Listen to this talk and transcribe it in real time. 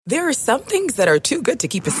There are some things that are too good to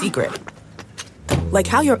keep a secret. Like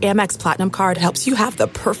how your Amex Platinum card helps you have the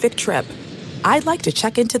perfect trip. I'd like to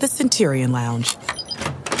check into the Centurion Lounge.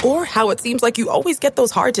 Or how it seems like you always get those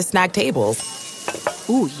hard-to-snag tables.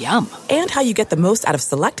 Ooh, yum. And how you get the most out of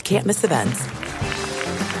select can't-miss events.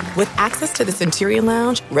 With access to the Centurion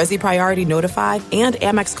Lounge, Resi Priority Notified, and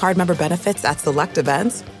Amex card member benefits at select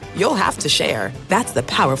events, you'll have to share. That's the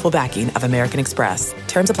powerful backing of American Express.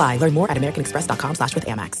 Terms apply. Learn more at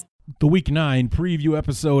americanexpress.com/withAmex. The Week 9 preview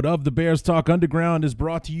episode of the Bears Talk Underground is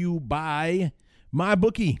brought to you by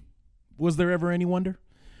MyBookie. Was there ever any wonder?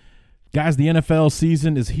 Guys, the NFL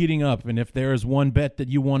season is heating up, and if there is one bet that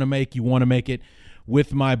you want to make it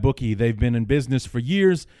with MyBookie. They've been in business for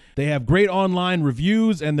years. They have great online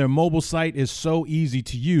reviews, and their mobile site is so easy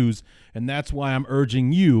to use, and that's why I'm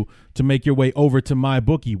urging you to make your way over to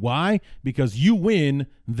MyBookie. Why? Because you win,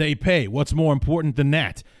 they pay. What's more important than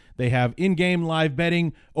that? They have in-game live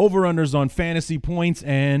betting, over-unders on fantasy points,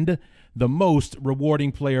 and the most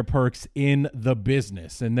rewarding player perks in the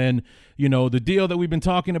business. And then, the deal that we've been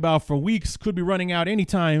talking about for weeks could be running out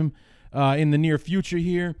anytime in the near future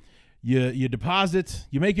here. You deposit,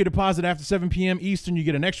 you make your deposit after 7 p.m. Eastern, you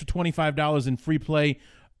get an extra $25 in free play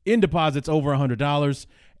in deposits over $100.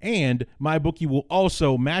 And MyBookie will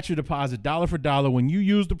also match your deposit dollar for dollar when you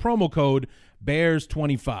use the promo code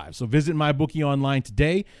BEARS25. So visit MyBookie online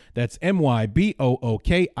today. That's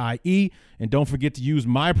MyBookie. And don't forget to use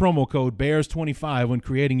my promo code BEARS25 when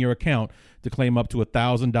creating your account to claim up to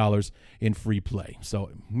 $1,000 in free play. So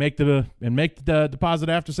make the deposit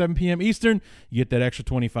after 7 p.m. Eastern. You get that extra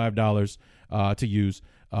 $25 to use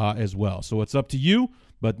as well. So it's up to you.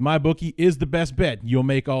 But MyBookie is the best bet you'll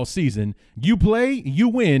make all season. You play, you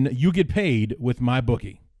win, you get paid with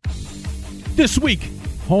MyBookie. This week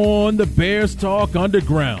on the Bears Talk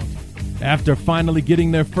Underground, after finally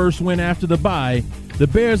getting their first win after the bye, the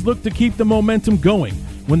Bears look to keep the momentum going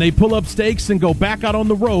when they pull up stakes and go back out on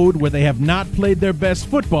the road where they have not played their best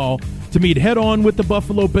football to meet head-on with the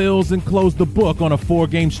Buffalo Bills and close the book on a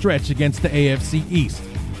 4-game stretch against the AFC East.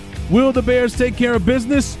 Will the Bears take care of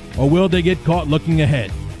business, or will they get caught looking ahead?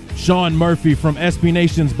 Sean Murphy from SB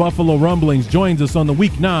Nation's Buffalo Rumblings joins us on the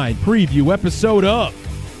Week 9 preview episode of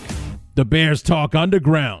the Bears Talk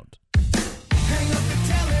Underground.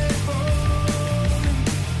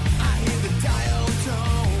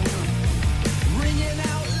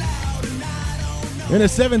 In a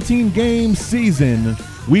 17-game season,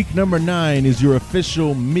 week number 9 is your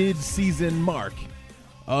official mid-season mark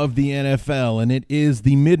of the NFL, and it is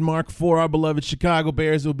the mid-mark for our beloved Chicago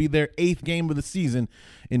Bears. It will be their 8th game of the season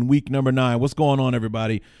in week number 9. What's going on,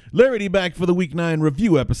 everybody? Larry D back for the week 9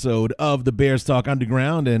 review episode of the Bears Talk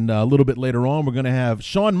Underground, and a little bit later on, we're going to have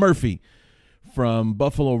Sean Murphy from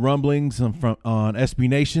Buffalo Rumblings on SB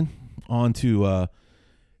Nation on to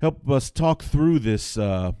help us talk through this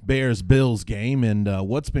Bears-Bills game and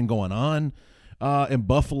what's been going on in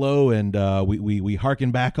Buffalo, and we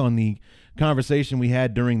harken back on the conversation we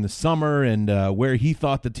had during the summer and where he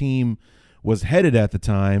thought the team was headed at the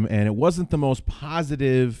time, and it wasn't the most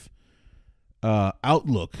positive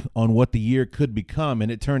outlook on what the year could become, and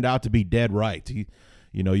it turned out to be dead right.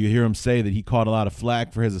 You hear him say that he caught a lot of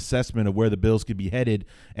flack for his assessment of where the Bills could be headed,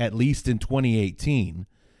 at least in 2018.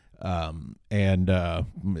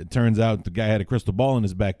 It turns out the guy had a crystal ball in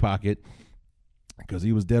his back pocket because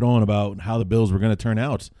he was dead on about how the Bills were going to turn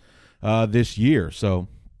out this year. So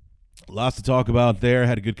lots to talk about there.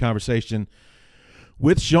 Had a good conversation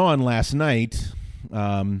with Sean last night.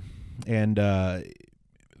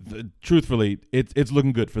 Truthfully, it's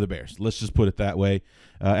looking good for the Bears. Let's just put it that way.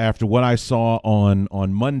 After what I saw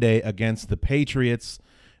on Monday against the Patriots,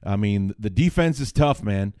 I mean, the defense is tough,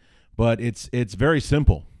 man, but it's very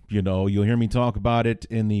simple. You'll hear me talk about it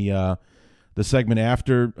in the segment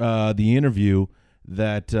after the interview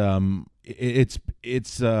that it's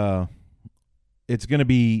going to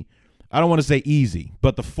be, I don't want to say easy,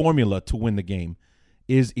 but the formula to win the game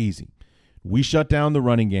is easy. We shut down the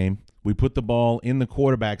running game. We put the ball in the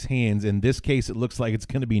quarterback's hands. In this case, it looks like it's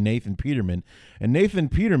going to be Nathan Peterman. And Nathan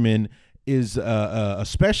Peterman is a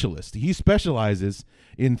specialist. He specializes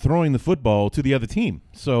in throwing the football to the other team.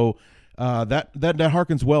 So that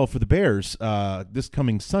harkens well for the Bears this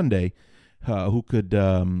coming Sunday, who could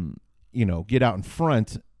get out in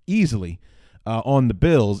front easily on the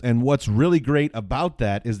Bills. And what's really great about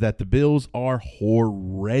that is that the Bills are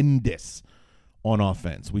horrendous on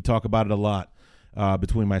offense. We talk about it a lot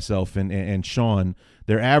between myself and Sean.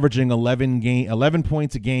 They're averaging 11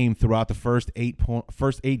 points a game throughout the first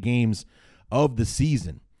eight games of the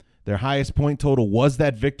season. Their highest point total was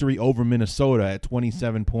that victory over Minnesota at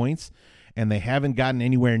 27 points. and they haven't gotten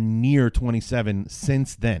anywhere near 27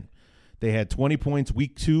 since then. They had 20 points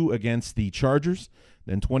week 2 against the Chargers,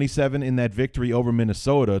 then 27 in that victory over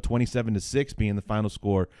Minnesota, 27-6 being the final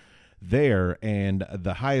score there. And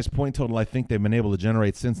the highest point total I think they've been able to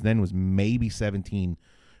generate since then was maybe 17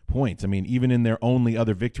 points. I mean, even in their only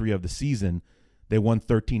other victory of the season, they won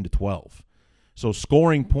 13-12. So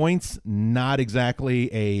scoring points, not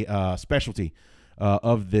exactly a specialty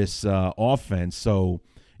of this offense. So,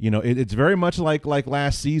 it's very much like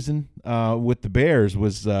last season with the Bears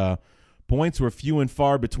was points were few and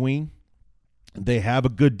far between. They have a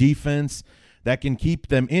good defense that can keep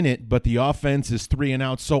them in it, but the offense is 3 and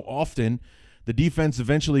out so often, the defense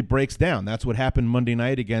eventually breaks down. That's what happened Monday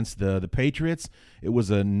night against the Patriots. It was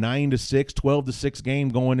a 9-6, 12-6 game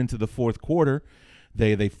going into the fourth quarter.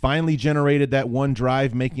 They finally generated that one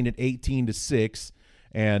drive, making it 18-6.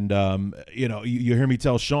 And, you hear me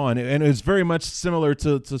tell Sean, and it's very much similar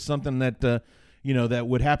to something that, that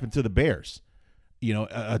would happen to the Bears.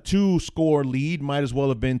 A 2-score lead might as well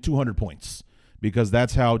have been 200 points because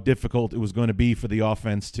that's how difficult it was going to be for the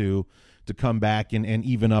offense to come back and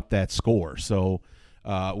even up that score. So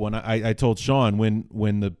when I told Sean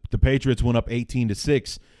when the Patriots went up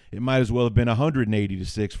 18-6, it might as well have been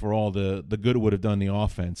 180-6 for all the good it would have done the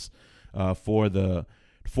offense for the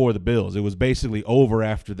Bills. It was basically over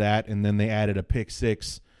after that, and then they added a pick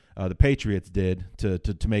six. The Patriots did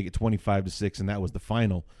to make it 25-6, and that was the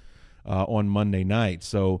final on Monday night.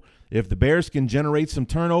 So if the Bears can generate some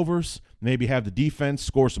turnovers, maybe have the defense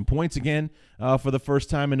score some points again for the first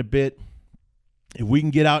time in a bit, if we can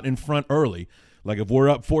get out in front early, like if we're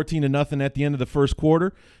up 14-0 at the end of the first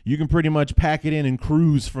quarter, you can pretty much pack it in and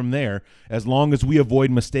cruise from there as long as we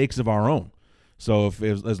avoid mistakes of our own. So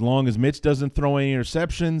as long as Mitch doesn't throw any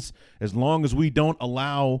interceptions, as long as we don't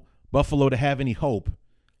allow Buffalo to have any hope,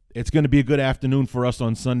 it's going to be a good afternoon for us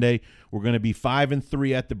on Sunday. We're going to be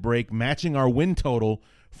 5-3 at the break, matching our win total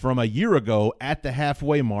from a year ago at the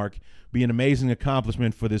halfway mark. Be an amazing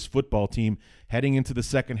accomplishment for this football team heading into the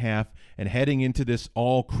second half and heading into this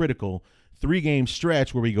all-critical 3-game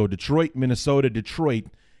stretch where we go Detroit, Minnesota, Detroit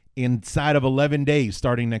inside of 11 days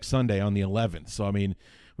starting next Sunday on the 11th. So, I mean,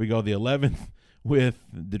 we go the 11th with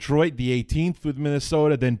Detroit, the 18th with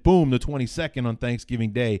Minnesota, then boom, the 22nd on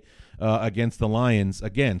Thanksgiving Day against the Lions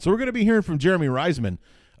again. So we're going to be hearing from Jeremy Reisman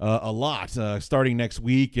a lot starting next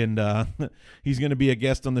week, and he's going to be a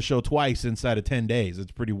guest on the show twice inside of 10 days.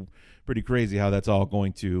 It's pretty crazy how that's all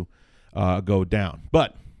going to go down.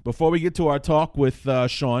 But before we get to our talk with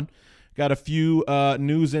Sean, got a few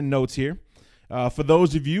news and notes here. For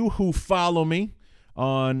those of you who follow me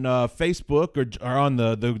on Facebook or on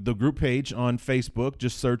the group page on Facebook,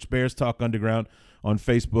 just search Bears Talk Underground on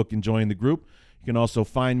Facebook and join the group. You can also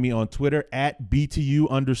find me on Twitter at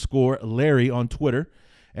BTU_Larry on Twitter.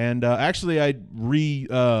 And actually, I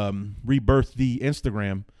rebirthed the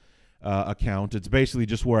Instagram account. It's basically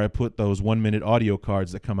just where I put those 1-minute audio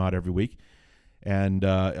cards that come out every week. And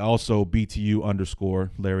also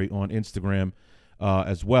BTU_Larry on Instagram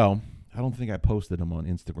as well. I don't think I posted them on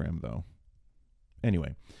Instagram, though.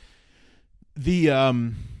 Anyway,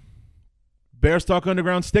 the Bears Talk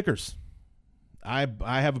Underground stickers. I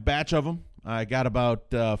have a batch of them. I got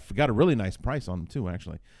got a really nice price on them too,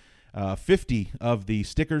 actually. 50 of the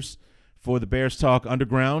stickers for the Bears Talk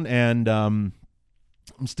Underground, and I'm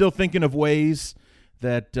still thinking of ways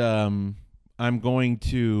that I'm going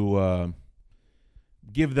to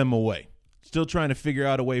give them away. Still trying to figure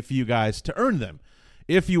out a way for you guys to earn them.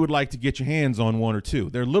 If you would like to get your hands on one or two.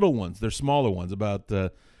 They're little ones. They're smaller ones. They're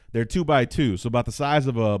 2x2, so about the size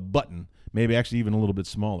of a button, maybe actually even a little bit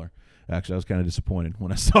smaller. Actually, I was kind of disappointed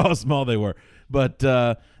when I saw how small they were. But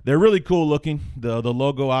they're really cool looking. The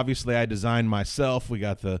logo, obviously, I designed myself. We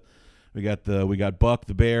got Buck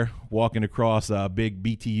the bear walking across a big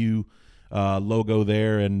BTU logo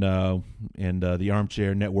there, and the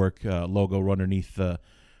Armchair Network logo underneath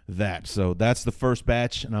that. So that's the first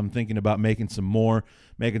batch, and I'm thinking about making some more,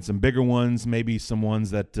 making some bigger ones, maybe some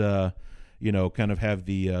ones that kind of have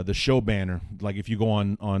the show banner. Like if you go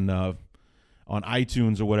on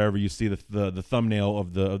iTunes or whatever, you see the thumbnail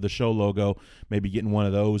of the show logo, maybe getting one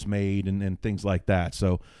of those made and things like that.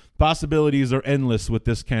 So possibilities are endless with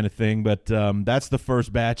this kind of thing, but that's the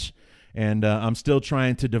first batch, and I'm still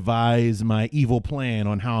trying to devise my evil plan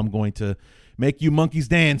on how I'm going to make you monkeys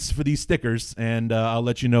dance for these stickers, and I'll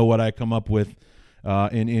let you know what I come up with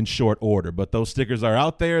in short order. But those stickers are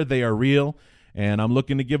out there. They are real, and I'm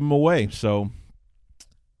looking to give them away. So,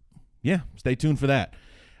 yeah, stay tuned for that.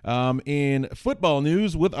 In football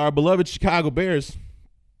news with our beloved Chicago Bears,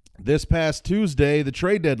 this past Tuesday, the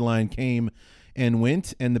trade deadline came and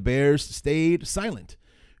went, and the Bears stayed silent.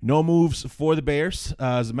 no moves for the Bears.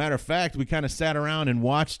 As a matter of fact, we kind of sat around and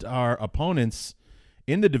watched our opponents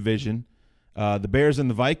in the division. The Bears and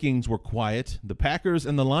the Vikings were quiet. The Packers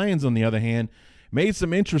and the Lions, on the other hand, made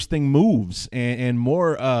some interesting moves and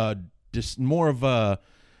more of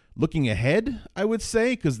looking ahead, I would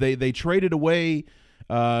say, because they traded away.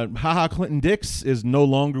 Clinton Dix is no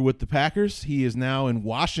longer with the Packers. He is now in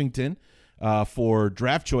Washington for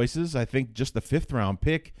draft choices. I think just the 5th round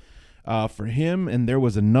pick for him. And there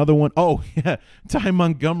was another one. Oh, yeah, Ty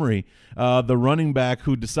Montgomery, the running back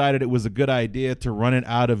who decided it was a good idea to run it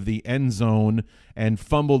out of the end zone and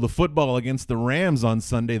fumble the football against the Rams on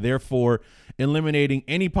Sunday, therefore eliminating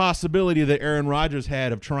any possibility that Aaron Rodgers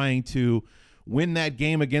had of trying to win that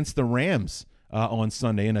game against the Rams on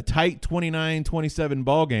Sunday. In a tight 29-27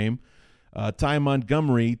 ball game, Ty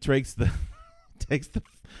Montgomery takes the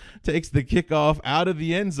kickoff out of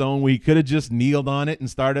the end zone. We could have just kneeled on it and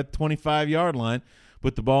started at the 25-yard line,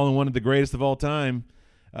 put the ball in one of the greatest of all time,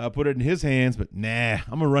 put it in his hands. But nah,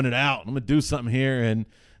 I'm going to run it out. I'm going to do something here. And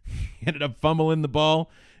he ended up fumbling the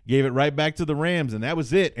ball, gave it right back to the Rams, and that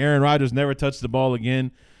was it. Aaron Rodgers never touched the ball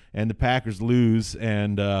again, and the Packers lose.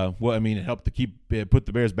 And, it helped to put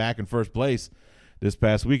the Bears back in first place this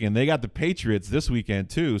past weekend. They got the Patriots this weekend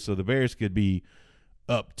too, so the Bears could be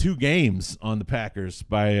up 2 games on the Packers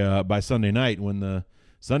by Sunday night when the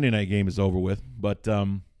Sunday night game is over with. But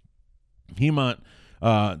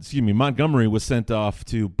Montgomery was sent off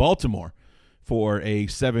to Baltimore for a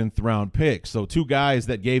 7th round pick. So 2 guys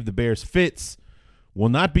that gave the Bears fits will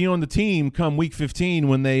not be on the team come week 15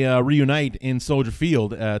 when they reunite in Soldier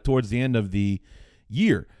Field towards the end of the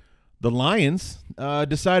year. The Lions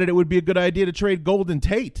decided it would be a good idea to trade Golden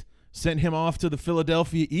Tate, sent him off to the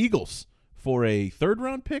Philadelphia Eagles for a 3rd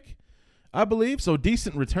round pick, I believe. So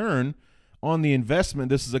decent return on the investment.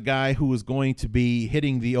 This is a guy who is going to be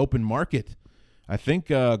hitting the open market. I think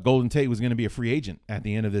Golden Tate was going to be a free agent at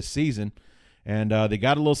the end of this season, and they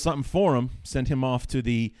got a little something for him, sent him off to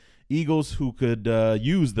the Eagles, who could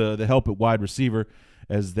use the help at wide receiver,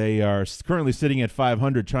 as they are currently sitting at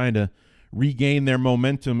 500, trying to regain their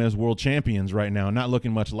momentum as world champions right now. Not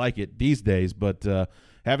looking much like it these days, but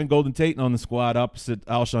having Golden Tate on the squad opposite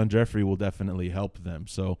Alshon Jeffrey will definitely help them.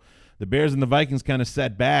 So the Bears and the Vikings kind of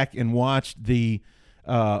sat back and watched the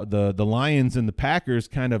Lions and the Packers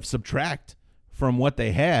kind of subtract from what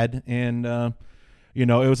they had, and it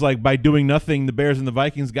was like by doing nothing, the Bears and the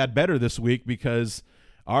Vikings got better this week, because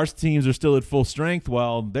our teams are still at full strength,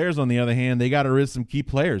 while theirs, on the other hand, they got rid of some key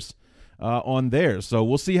players on theirs. So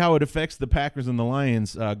we'll see how it affects the Packers and the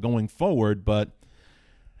Lions going forward. But,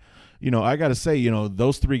 I got to say,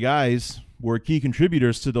 those 3 guys were key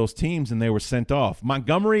contributors to those teams, and they were sent off.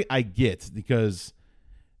 Montgomery, I get, because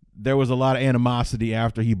there was a lot of animosity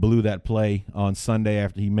after he blew that play on Sunday,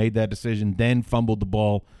 after he made that decision, then fumbled the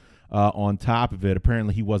ball on top of it.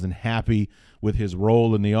 Apparently he wasn't happy with his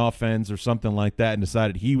role in the offense or something like that, and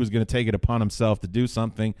decided he was going to take it upon himself to do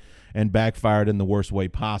something, and backfired in the worst way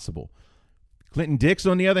possible. Clinton Dix,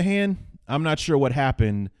 on the other hand, I'm not sure what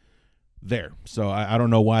happened there. So I don't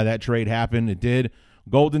know why that trade happened. It did.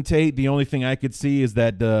 Golden Tate, the only thing I could see is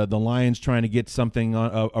that the Lions trying to get something,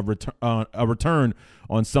 a return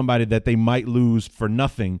on somebody that they might lose for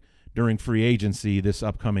nothing during free agency this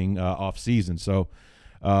upcoming offseason. So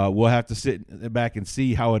we'll have to sit back and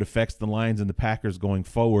see how it affects the Lions and the Packers going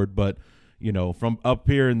forward. But, from up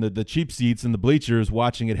here in the cheap seats and the bleachers,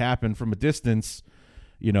 watching it happen from a distance,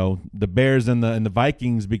 the Bears and the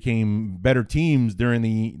Vikings became better teams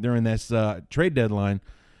during this trade deadline,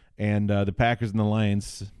 and the Packers and the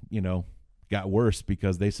Lions, got worse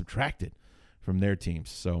because they subtracted from their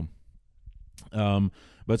teams. So,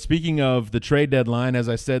 but speaking of the trade deadline, as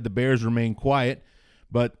I said, the Bears remain quiet,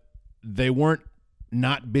 but they weren't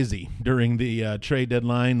not busy during the trade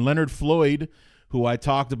deadline. Leonard Floyd, who I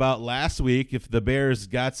talked about last week, if the Bears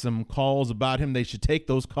got some calls about him, they should take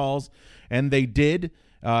those calls, and they did.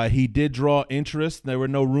 He did draw interest. There were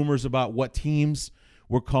no rumors about what teams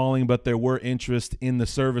were calling, but there were interest in the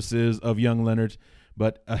services of young Leonard,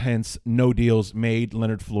 but hence no deals made.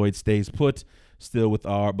 Leonard Floyd stays put, still with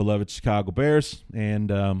our beloved Chicago Bears.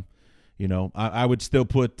 And, I would still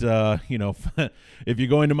put, if you're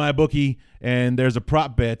going to my bookie and there's a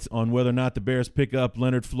prop bet on whether or not the Bears pick up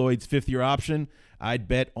Leonard Floyd's 5th-year option, I'd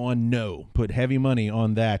bet on no. Put heavy money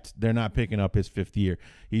on that. They're not picking up his 5th year.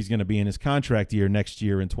 He's going to be in his contract year next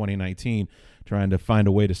year in 2019, trying to find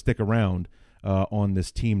a way to stick around on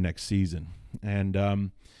this team next season. And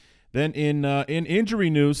then in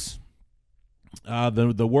injury news,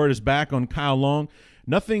 the word is back on Kyle Long.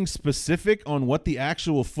 Nothing specific on what the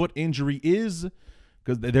actual foot injury is,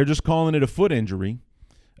 because they're just calling it a foot injury.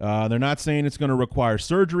 They're not saying it's going to require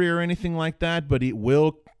surgery or anything like that, but it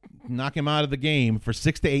will knock him out of the game for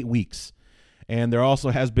 6 to 8 weeks. And there also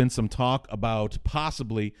has been some talk about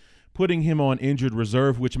possibly putting him on injured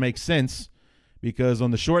reserve, which makes sense because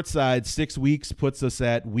on the short side, 6 weeks puts us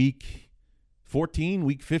at week 14,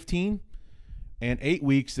 week 15, and 8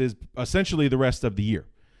 weeks is essentially the rest of the year.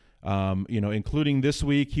 Including this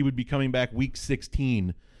week, he would be coming back week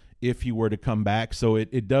 16 if he were to come back. So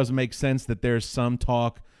it does make sense that there's some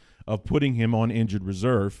talk of putting him on injured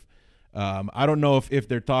reserve. I don't know if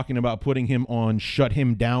they're talking about putting him on shut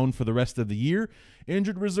him down for the rest of the year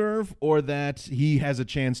injured reserve or that he has a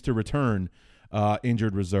chance to return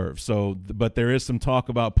injured reserve. So, but there is some talk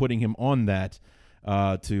about putting him on that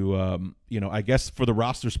I guess for the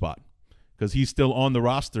roster spot because he's still on the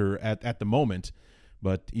roster at the moment,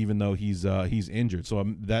 but even though he's injured. So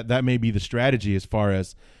that may be the strategy as far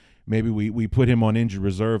as maybe we put him on injured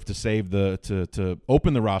reserve to save to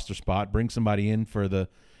open the roster spot, bring somebody in for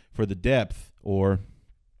the depth, or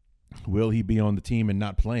will he be on the team and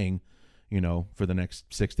not playing, for the next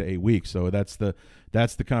 6 to 8 weeks? So that's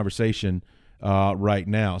the conversation right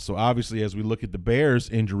now. So obviously, as we look at the Bears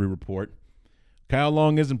injury report, Kyle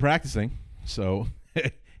Long isn't practicing, so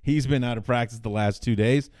he's been out of practice the last 2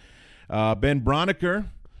 days. Ben Braunecker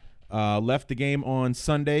left the game on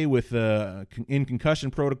Sunday with in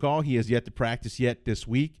concussion protocol. He has yet to practice yet this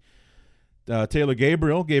week. Taylor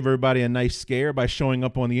Gabriel gave everybody a nice scare by showing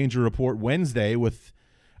up on the injury report Wednesday with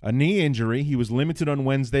a knee injury. He was limited on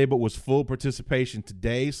Wednesday but was full participation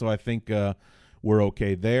today, so I think we're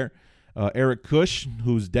okay there. Eric Kush,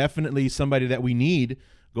 who's definitely somebody that we need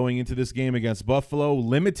going into this game against Buffalo,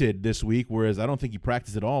 limited this week, whereas I don't think he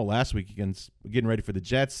practiced at all last week against getting ready for the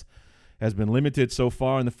Jets. Has been limited so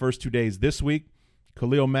far in the first 2 days this week.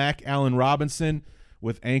 Khalil Mack, Allen Robinson,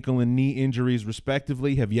 with ankle and knee injuries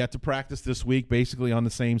respectively, have yet to practice this week, basically on the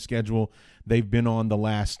same schedule they've been on the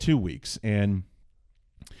last 2 weeks. And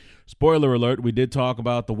spoiler alert, we did talk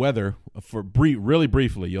about the weather for really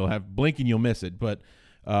briefly. You'll have blink and you'll miss it. But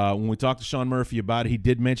when we talked to Sean Murphy about it, he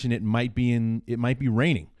did mention it might be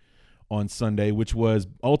raining on Sunday, which was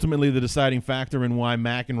ultimately the deciding factor in why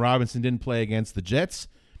Mack and Robinson didn't play against the Jets.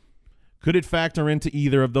 Could it factor into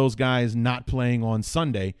either of those guys not playing on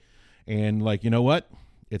Sunday? And you know what?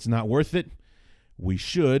 It's not worth it. We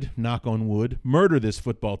should, knock on wood, murder this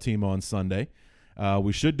football team on Sunday.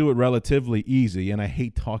 We should do it relatively easy, and I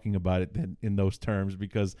hate talking about it in those terms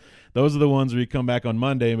because those are the ones where you come back on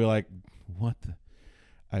Monday and be like, what the?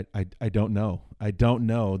 I don't know. I don't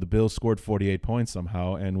know. The Bills scored 48 points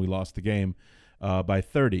somehow, and we lost the game by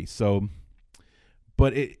 30. So,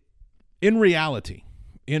 but in reality,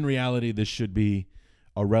 this should be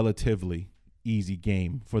a relatively easy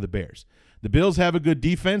game for the Bears. The Bills have a good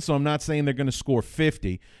defense, so I'm not saying they're going to score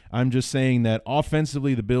 50. I'm just saying that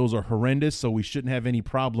offensively the Bills are horrendous, so we shouldn't have any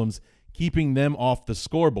problems keeping them off the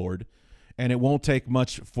scoreboard, and it won't take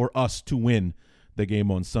much for us to win the game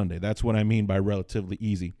on Sunday. That's what I mean by relatively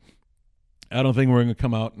easy. I don't think we're going to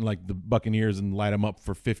come out like the Buccaneers and light them up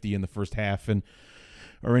for 50 in the first half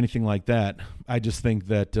or anything like that. I just think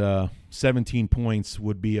that 17 points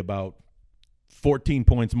would be about 14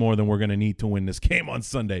 points more than we're going to need to win this game on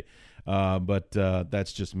Sunday. But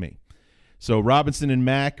that's just me. So Robinson and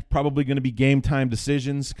Mack probably going to be game time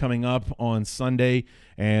decisions coming up on Sunday,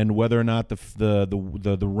 and whether or not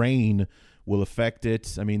the rain will affect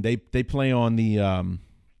it. I mean, they play on the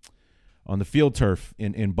field turf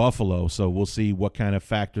in Buffalo, so we'll see what kind of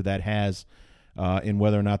factor that has in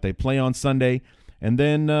whether or not they play on Sunday. And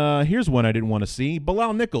then here's one I didn't want to see.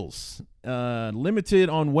 Bilal Nichols, limited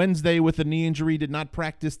on Wednesday with a knee injury, did not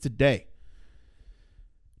practice today.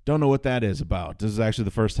 Don't know what that is about. This is actually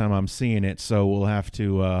the first time I'm seeing it, so we'll have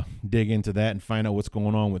to dig into that and find out what's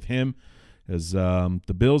going on with him. As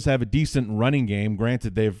the Bills have a decent running game.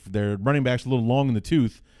 Granted, their running backs a little long in the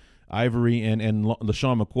tooth. Ivory and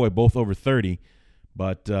LaShawn McCoy both over 30.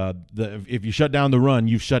 But if you shut down the run,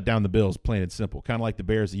 you've shut down the Bills, plain and simple. Kind of like the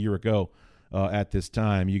Bears a year ago at this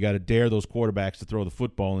time. You got to dare those quarterbacks to throw the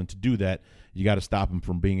football, and to do that, you got to stop them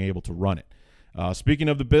from being able to run it. Speaking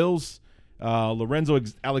of the Bills, Lorenzo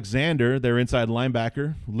Alexander, their inside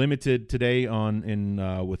linebacker, limited today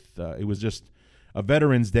it was just a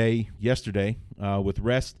Veterans Day yesterday with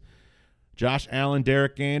rest. Josh Allen,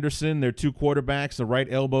 Derek Anderson, their two quarterbacks, a right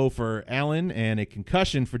elbow for Allen and a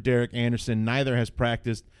concussion for Derek Anderson. Neither has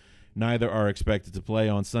practiced. Neither are expected to play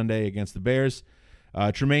on Sunday against the Bears.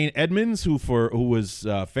 Tremaine Edmonds, who was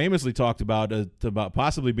famously talked about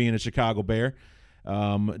possibly being a Chicago Bear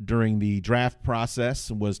during the draft process,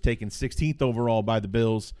 was taken 16th overall by the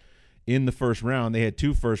Bills in the first round. They had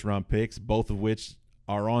 2 first-round picks, both of which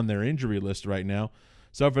are on their injury list right now.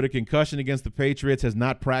 suffered a concussion against the Patriots, has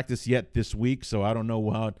not practiced yet this week, so I don't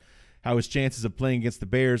know how his chances of playing against the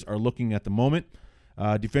Bears are looking at the moment.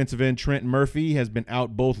 Defensive end Trent Murphy has been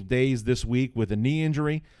out both days this week with a knee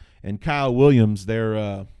injury. And Kyle Williams,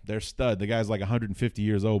 their stud, the guy's like 150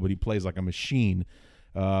 years old, but he plays like a machine,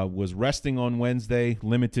 was resting on Wednesday,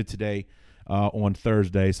 limited today on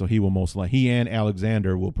Thursday, so he and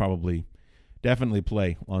Alexander will definitely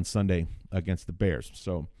play on Sunday against the Bears.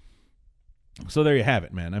 So there you have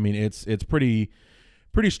it, man. I mean, it's pretty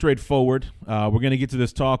straightforward. We're going to get to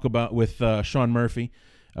this talk with Sean Murphy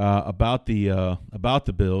about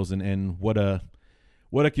the Bills and what a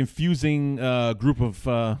confusing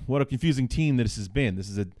what a confusing team this has been. This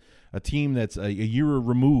is a team that's a year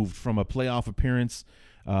removed from a playoff appearance,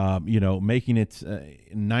 making it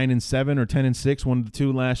 9-7 or 10-6, one of the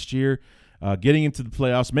two last year, getting into the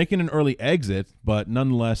playoffs, making an early exit, but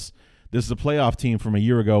nonetheless, this is a playoff team from a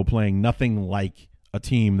year ago playing nothing like a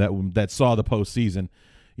team that saw the postseason.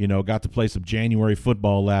 Got to play some January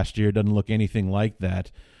football last year. Doesn't look anything like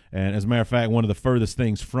that. And as a matter of fact, one of the furthest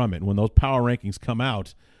things from it, when those power rankings come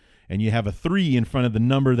out and you have a 3 in front of the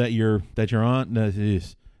number that you're on,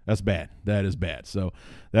 that's bad. That is bad. So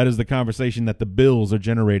that is the conversation that the Bills are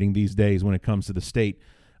generating these days when it comes to the state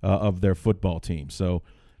of their football team. So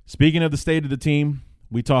speaking of the state of the team,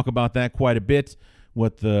 we talk about that quite a bit,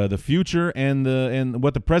 what the future and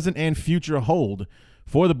what the present and future hold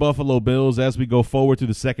for the Buffalo Bills as we go forward to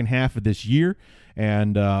the second half of this year.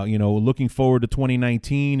 And, looking forward to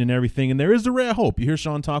 2019 and everything. And there is a ray of hope. You hear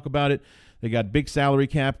Sean talk about it. They got big salary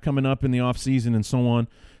cap coming up in the offseason and so on.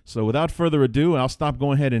 So without further ado, I'll stop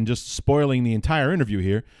going ahead and just spoiling the entire interview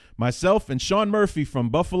here. Myself and Sean Murphy from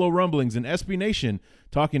Buffalo Rumblings and SB Nation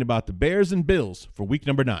talking about the Bears and Bills for week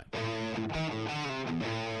number 9.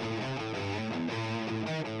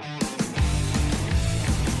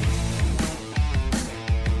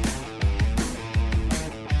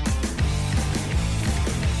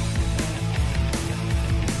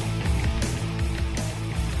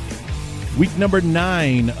 Week number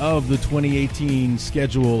 9 of the 2018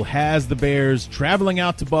 schedule has the Bears traveling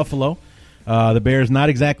out to Buffalo. The Bears not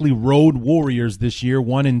exactly road warriors this year,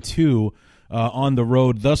 1-2 on the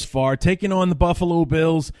road thus far, taking on the Buffalo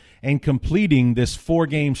Bills and completing this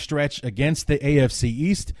 4-game stretch against the AFC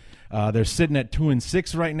East. They're sitting at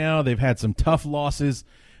 2-6 right now. They've had some tough losses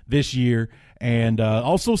this year and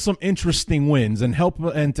also some interesting wins. And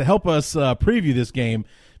to help us preview this game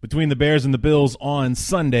between the Bears and the Bills on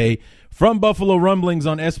Sunday, from Buffalo Rumblings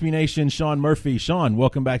on SB Nation, Sean Murphy. Sean,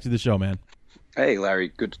 welcome back to the show, man. Hey, Larry.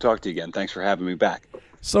 Good to talk to you again. Thanks for having me back.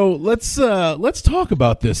 So let's talk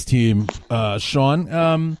about this team,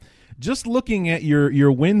 Sean. Just looking at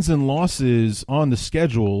your wins and losses on the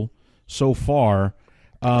schedule so far,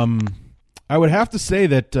 I would have to say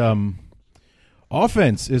that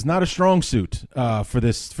offense is not a strong suit for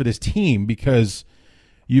this team, because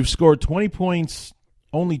you've scored 20 points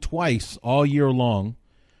only twice all year long.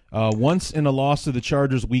 Once in a loss to the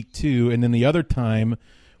Chargers week 2, and then the other time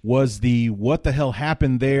was the what the hell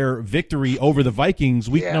happened there victory over the Vikings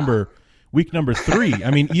week number 3.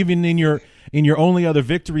 I mean, even in your only other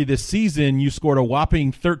victory this season, you scored a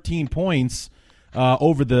whopping 13 points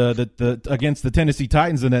over the against the Tennessee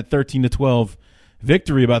Titans in that 13-12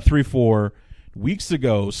 victory about 3-4 weeks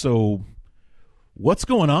ago. So what's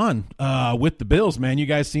going on with the Bills, man? You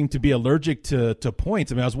guys seem to be allergic to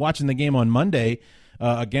points. I mean, I was watching the game on Monday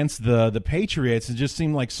against the Patriots. It just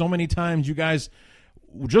seemed like so many times you guys,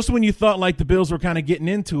 just when you thought like the Bills were kind of getting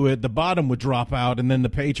into it, the bottom would drop out, and then the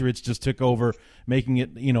Patriots just took over, making it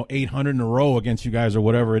 800 in a row against you guys, or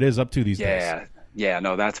whatever it is up to these days. Yeah,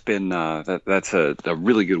 no, that's been that's a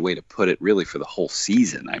really good way to put it, really, for the whole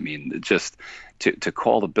season. I mean, just to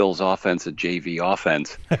call the Bills offense a JV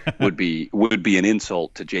offense would be an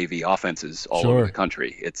insult to JV offenses all over the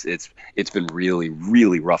country. It's been really,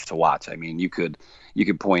 really rough to watch. I mean, you could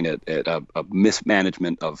point at a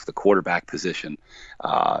mismanagement of the quarterback position.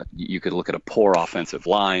 You could look at a poor offensive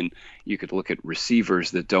line. You could look at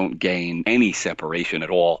receivers that don't gain any separation at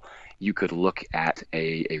all. You could look at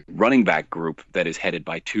a running back group that is headed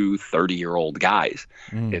by 2 30-year-old guys.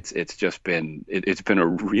 It's just been it's been a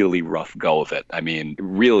really rough go of it. I mean,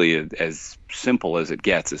 really, as simple as it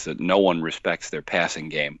gets is that no one respects their passing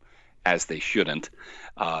game, as they shouldn't.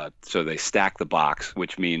 So they stack the box,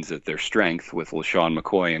 which means that their strength with LaShawn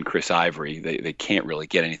McCoy and Chris Ivory, they can't really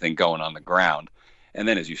get anything going on the ground. And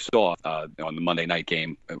then, as you saw on the Monday night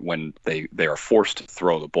game, when they are forced to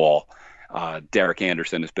throw the ball, Derek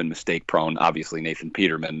Anderson has been mistake prone. Obviously, Nathan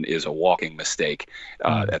Peterman is a walking mistake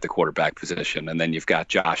at the quarterback position. And then you've got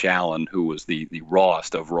Josh Allen, who was the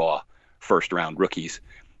rawest of raw first-round rookies.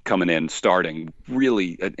 coming in, starting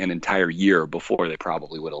really an entire year before they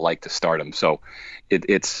probably would have liked to start him. So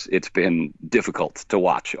it's been difficult to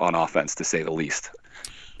watch on offense, to say the least.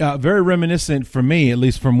 Very reminiscent for me, at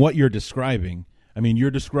least from what you're describing. I mean,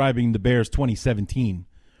 you're describing the Bears 2017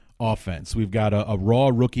 offense. We've got a raw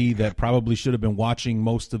rookie that probably should have been watching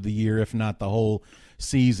most of the year, if not the whole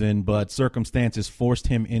season, but circumstances forced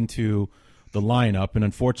him into the lineup, and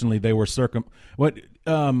unfortunately they were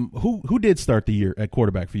who did start the year at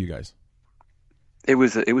quarterback for you guys? It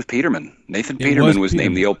was Peterman. Nathan Peterman was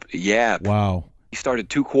named the Wow. He started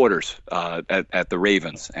 2 quarters at the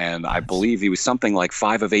Ravens, and I believe he was something like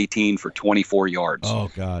 5 of 18 for 24 yards.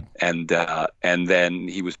 Oh God! And then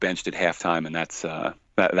he was benched at halftime, and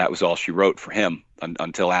that was all she wrote for him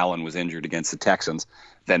until Allen was injured against the Texans.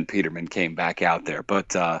 Then Peterman came back out there.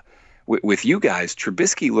 But with you guys,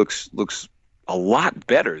 Trubisky looks a lot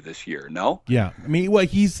better this year. No? Yeah, I mean, well,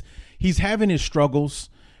 he's having his struggles.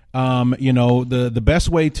 The best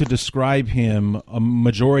way to describe him a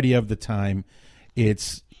majority of the time,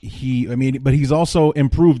 but he's also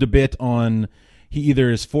improved a bit on, he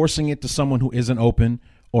either is forcing it to someone who isn't open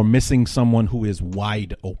or missing someone who is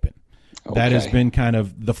wide open. Okay. That has been kind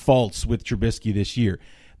of the faults with Trubisky this year.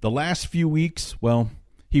 The last few weeks, well,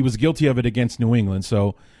 he was guilty of it against New England.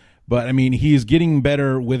 But I mean, he is getting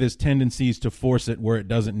better with his tendencies to force it where it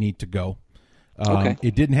doesn't need to go.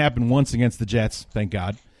 It didn't happen once against the Jets, thank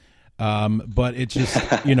God. But it's just,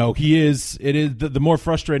 the more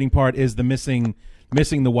frustrating part is the missing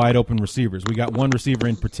the wide open receivers. We got one receiver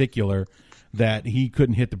in particular that he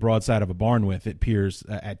couldn't hit the broadside of a barn with, it appears,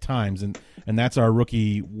 at times, and that's our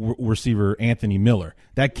rookie receiver, Anthony Miller.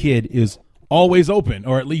 That kid is always open,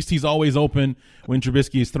 or at least he's always open when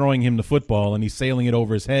Trubisky is throwing him the football and he's sailing it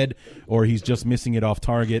over his head, or he's just missing it off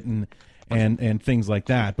target and things like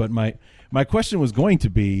that. But my question was going to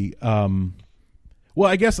be, well,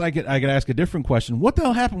 I guess I could ask a different question. What the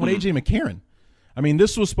hell happened with A.J. McCarron? I mean,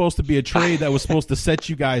 this was supposed to be a trade that was supposed to set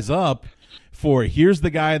you guys up for, here's the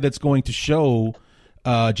guy that's going to show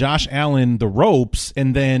Josh Allen the ropes,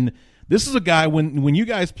 and then this is a guy, when you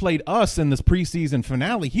guys played us in this preseason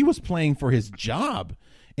finale, he was playing for his job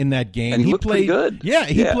in that game. And he looked played pretty good. Yeah,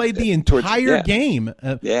 he played the entire game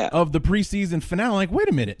of the preseason finale. Like, wait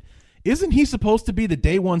a minute. Isn't he supposed to be the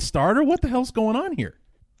day one starter? What the hell's going on here?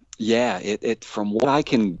 Yeah, it from what I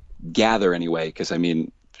can gather anyway, because I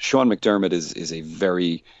mean, Sean McDermott is a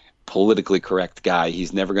very politically correct guy.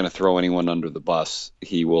 He's never going to throw anyone under the bus.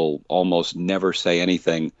 He will almost never say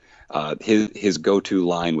anything. His go-to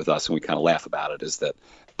line with us, and we kind of laugh about it, is that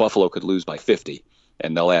Buffalo could lose by 50,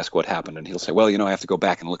 and they'll ask what happened, and he'll say, well, I have to go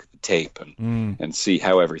back and look at the tape and see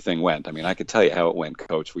how everything went. I mean, I could tell you how it went,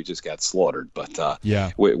 Coach. We just got slaughtered. But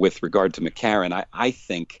with regard to McCarron, I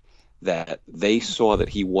think that they saw that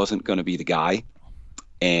he wasn't going to be the guy,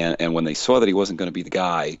 and when they saw that he wasn't going to be the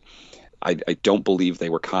guy, I don't believe they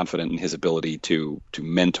were confident in his ability to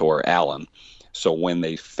mentor Allen. So when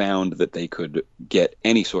they found that they could get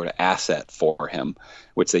any sort of asset for him,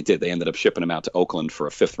 which they did, they ended up shipping him out to Oakland for a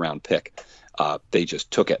 5th-round pick. They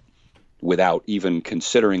just took it without even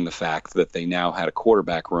considering the fact that they now had a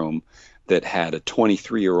quarterback room that had a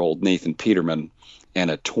 23-year-old Nathan Peterman and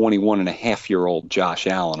a 21-and-a-half-year-old Josh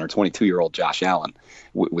Allen, or 22-year-old Josh Allen,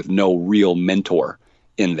 with no real mentor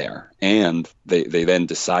in there. And they then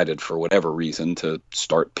decided, for whatever reason, to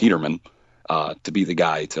start Peterman to be the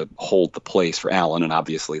guy to hold the place for Allen, and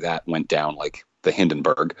obviously that went down like the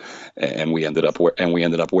Hindenburg, and we ended up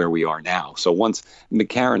where we are now. So once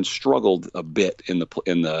McCarron struggled a bit in the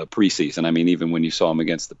preseason, I mean, even when you saw him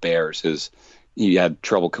against the Bears, he had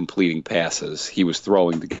trouble completing passes. He was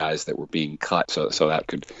throwing the guys that were being cut, so that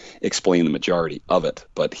could explain the majority of it.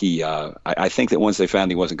 But I think that once they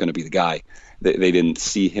found he wasn't going to be the guy, they didn't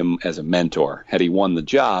see him as a mentor. Had he won the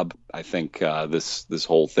job, I think this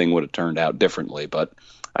whole thing would have turned out differently. But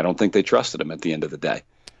I don't think they trusted him at the end of the day.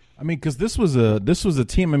 I mean, because this was a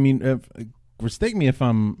team. I mean, correct me if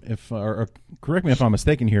I'm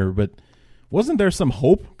mistaken here, but wasn't there some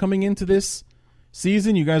hope coming into this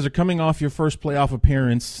season? You guys are coming off your first playoff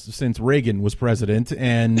appearance since Reagan was president,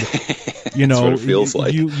 and That's what it feels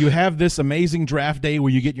like. You have this amazing draft day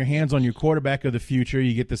where you get your hands on your quarterback of the future.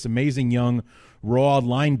 You get this amazing young raw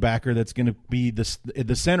linebacker that's going to be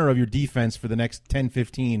the center of your defense for the next 10,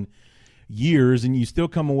 15 years, and you still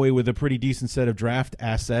come away with a pretty decent set of draft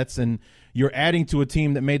assets, and you're adding to a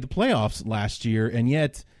team that made the playoffs last year, and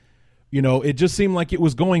yet it just seemed like it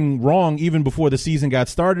was going wrong even before the season got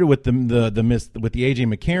started with the A.J.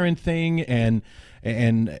 McCarron thing, and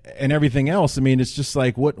and everything else. I mean, it's just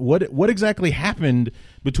like what exactly happened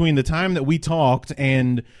between the time that we talked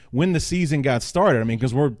and when the season got started? I mean,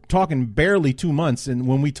 because we're talking barely 2 months, and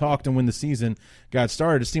when we talked and when the season got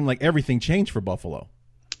started, it seemed like everything changed for Buffalo.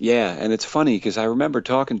 Yeah, and it's funny because I remember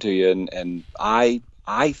talking to you, and I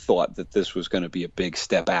thought that this was going to be a big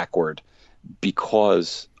step backward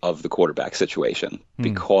because of the quarterback situation,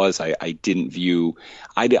 because I didn't view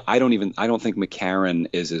I don't think McCarron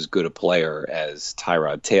is as good a player as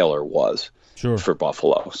Tyrod Taylor was for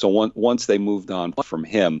Buffalo. So once they moved on from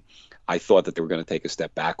him, I thought that they were going to take a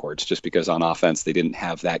step backwards, just because on offense they didn't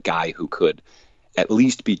have that guy who could at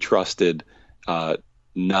least be trusted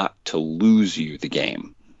not to lose you the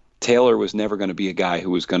game. Taylor was never going to be a guy who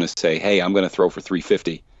was going to say, hey, I'm going to throw for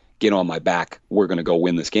 350, get on my back, we're going to go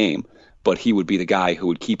win this game. But he would be the guy who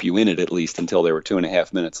would keep you in it at least until there were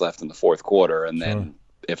 2.5 minutes left in the fourth quarter. And then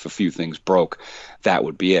if a few things broke, that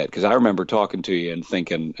would be it. Because I remember talking to you and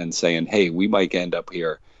thinking and saying, hey, we might end up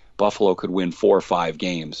here. Buffalo could win 4 or 5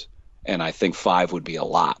 games, and I think 5 would be a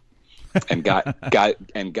lot. And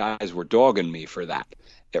guys were dogging me for that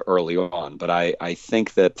early on. But I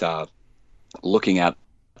think that looking at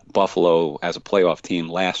Buffalo as a playoff team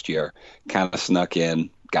last year, kind of snuck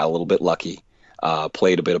in, got a little bit lucky.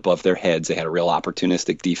 Played a bit above their heads. They had a real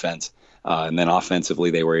opportunistic defense. And then offensively,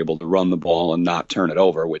 they were able to run the ball and not turn it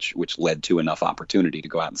over, which led to enough opportunity to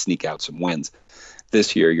go out and sneak out some wins.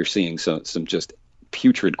 This year, you're seeing some just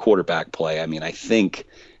putrid quarterback play. I mean, I think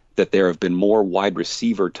that there have been more wide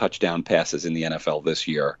receiver touchdown passes in the NFL this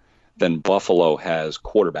year than Buffalo has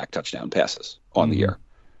quarterback touchdown passes on the year.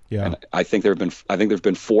 Yeah. And I think there've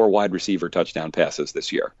been 4 wide receiver touchdown passes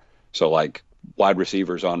this year. So like wide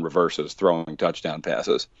receivers on reverses throwing touchdown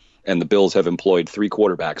passes, and the Bills have employed 3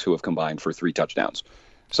 quarterbacks who have combined for 3 touchdowns.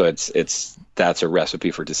 So that's a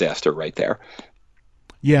recipe for disaster right there.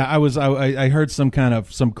 Yeah, I heard some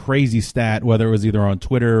crazy stat, whether it was either on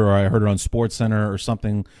Twitter or I heard it on SportsCenter or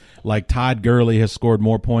something, like Todd Gurley has scored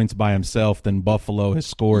more points by himself than Buffalo has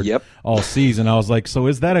scored all season. I was like, so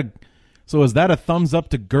is that a thumbs up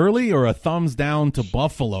to Gurley or a thumbs down to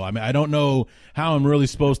Buffalo? I mean, I don't know how I'm really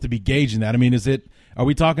supposed to be gauging that. I mean, are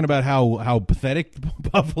we talking about how pathetic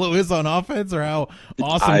Buffalo is on offense, or how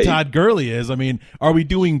awesome Todd Gurley is? I mean, are we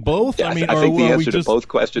doing both? Yeah, I think the answer to both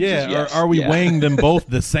questions is yes. Are we weighing them both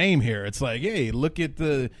the same here? It's like, hey, look at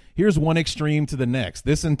here's one extreme to the next.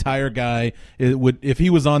 This entire guy if he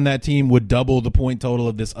was on that team, would double the point total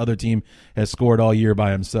of this other team has scored all year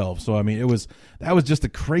by himself. So I mean, that was just a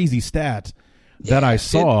crazy stat that I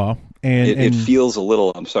saw. It feels a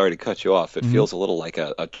little, I'm sorry to cut you off, it feels a little like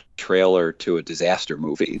a trailer to a disaster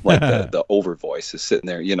movie. Like the over voice is sitting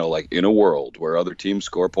there, like in a world where other teams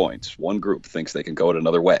score points, one group thinks they can go it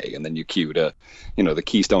another way, and then you cue to, the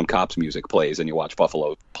Keystone Cops music plays and you watch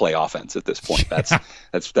Buffalo play offense at this point.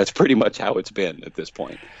 That's pretty much how it's been at this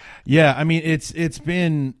point. Yeah, I mean it's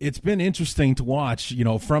been interesting to watch,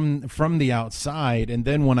 from the outside, and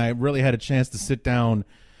then when I really had a chance to sit down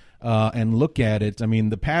and look at it, I mean,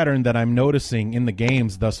 the pattern that I'm noticing in the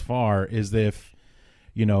games thus far is if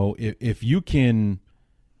you can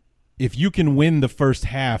win the first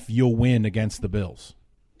half, you'll win against the Bills.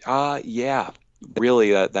 Yeah,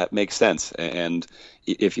 really, that makes sense. And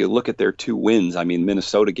if you look at their 2 wins, I mean,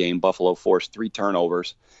 Minnesota game, Buffalo forced 3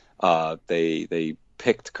 turnovers. They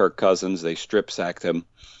picked Kirk Cousins, they strip sacked him,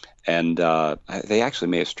 and they actually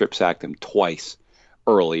may have strip sacked him twice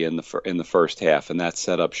early in the first half, and that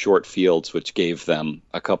set up short fields, which gave them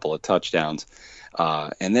a couple of touchdowns.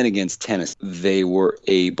 And then against Tennessee, they were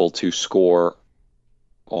able to score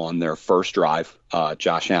on their first drive.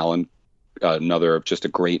 Josh Allen, just a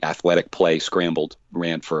great athletic play, scrambled,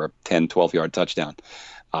 ran for a 10, 12-yard touchdown.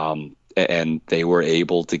 And they were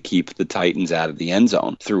able to keep the Titans out of the end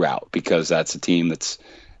zone throughout, because that's a team that's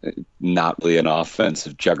not really an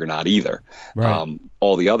offensive juggernaut either. Right.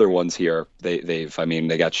 All the other ones here, they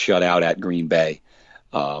got shut out at Green Bay.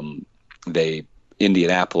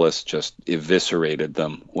 Indianapolis just eviscerated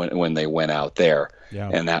them when they went out there. Yeah.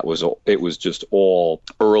 And it was just all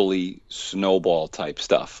early snowball type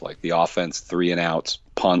stuff, like the offense 3 and outs,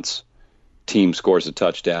 punts, team scores a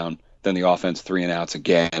touchdown, then the offense 3 and outs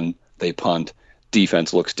again, they punt,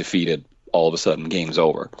 defense looks defeated, all of a sudden game's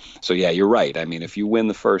over. So yeah, you're right. I mean, if you win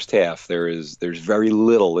the first half, there's very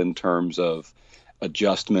little in terms of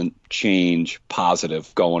adjustment, change,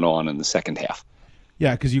 positive going on in the second half.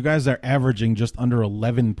 Yeah, because you guys are averaging just under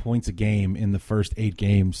 11 points a game in the first 8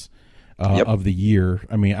 games of the year.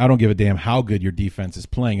 I mean, I don't give a damn how good your defense is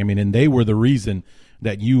playing. I mean, and they were the reason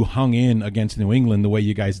that you hung in against New England the way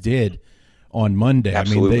you guys did on Monday.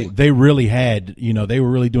 Absolutely. I mean, they really had, they were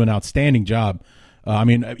really doing an outstanding job I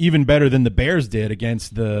mean, even better than the Bears did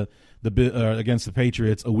against the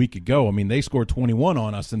Patriots a week ago. I mean, they scored 21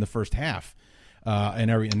 on us in the first half, and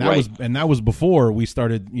that was before we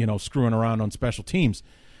started, screwing around on special teams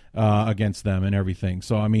against them and everything.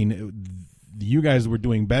 So I mean, you guys were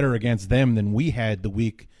doing better against them than we had the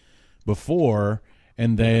week before,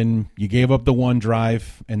 and then you gave up the one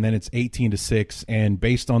drive, and then it's 18-6, and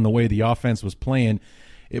based on the way the offense was playing,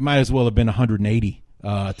 it might as well have been 180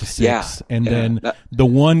 to 6. Yeah, and then the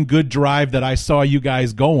one good drive that I saw you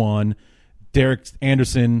guys go on, Derek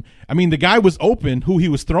Anderson, I mean, the guy was open who he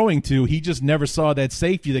was throwing to. He just never saw that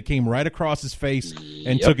safety that came right across his face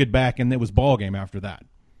and took it back, and it was ball game after that.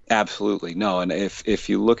 Absolutely. No, and if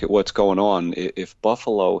you look at what's going on, if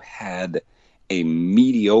Buffalo had a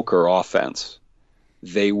mediocre offense,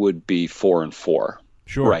 they would be 4-4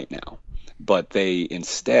 right now. But they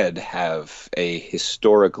instead have a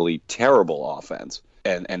historically terrible offense.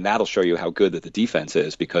 And that'll show you how good that the defense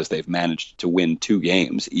is, because they've managed to win 2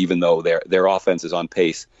 games, even though their offense is on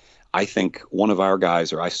pace. I think one of our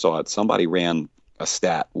guys, or I saw it, somebody ran a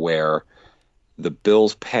stat where the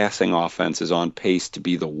Bills' passing offense is on pace to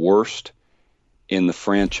be the worst in the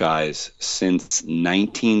franchise since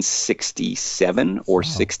 1967 or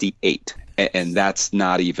 68. And that's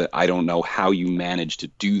not even, I don't know how you manage to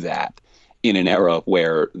do that in an era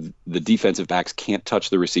where the defensive backs can't touch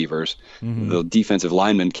the receivers, the defensive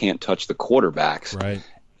linemen can't touch the quarterbacks. Right.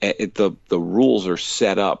 The rules are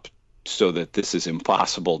set up so that this is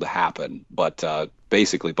impossible to happen. But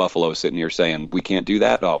basically, Buffalo is sitting here saying, we can't do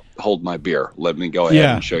that. Oh, hold my beer. Let me go ahead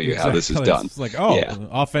and show you how this is done. It's like,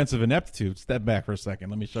 offensive ineptitude. Step back for a second.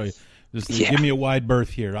 Let me show you. Just give me a wide berth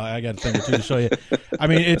here. I got a thing or two to show you. I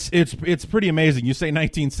mean, it's pretty amazing. You say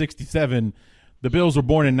 1967. The Bills were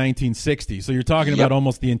born in 1960, so you're talking about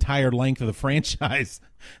almost the entire length of the franchise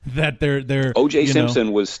that they're O.J.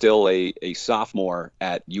 Simpson was still a sophomore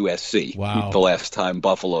at USC. Wow. The last time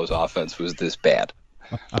Buffalo's offense was this bad.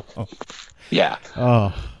 Yeah.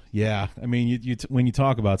 Oh, yeah. I mean, you when you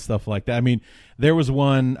talk about stuff like that, I mean, there was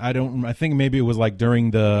one, I think maybe it was like during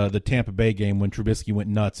the Tampa Bay game when Trubisky went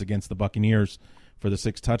nuts against the Buccaneers for the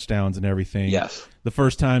 6 touchdowns and everything. Yes. The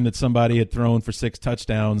first time that somebody had thrown for 6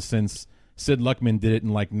 touchdowns since Sid Luckman did it in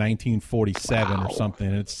like 1947 or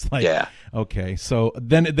something. It's like, okay. So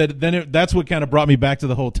then that's what kind of brought me back to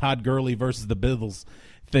the whole Todd Gurley versus the Bills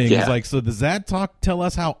thing. Yeah. It's like, so does that tell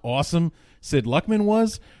us how awesome Sid Luckman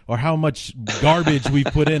was, or how much garbage we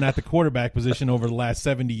put in at the quarterback position over the last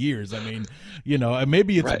 70 years? I mean,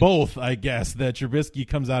 maybe it's both, I guess, that Trubisky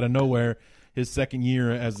comes out of nowhere his second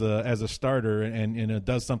year as a starter and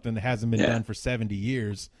does something that hasn't been done for 70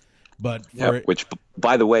 years. But which,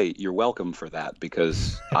 by the way, you're welcome for that,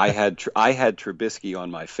 because I had Trubisky on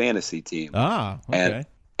my fantasy team. Okay.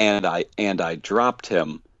 And I dropped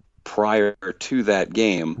him prior to that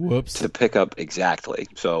game to pick up exactly.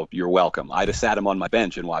 So you're welcome. I'd have sat him on my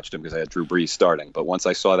bench and watched him because I had Drew Brees starting. But once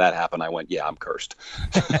I saw that happen, I went, I'm cursed.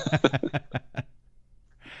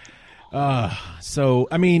 So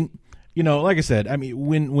I mean, like I said, I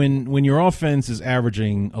mean, when your offense is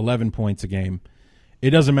averaging 11 points a game, it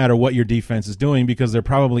doesn't matter what your defense is doing, because they're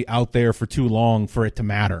probably out there for too long for it to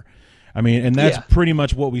matter. I mean, and that's pretty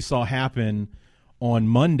much what we saw happen on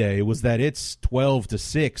Monday, was that it's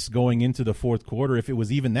 12-6 going into the fourth quarter. If it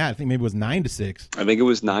was even that, I think maybe it was 9-6. I think it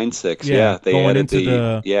was 9-6. Yeah, they going added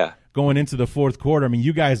going into the fourth quarter. I mean,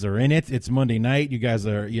 you guys are in it. It's Monday night. You guys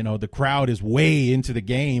are, the crowd is way into the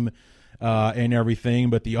game and everything,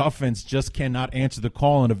 but the offense just cannot answer the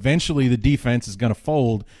call, and eventually the defense is going to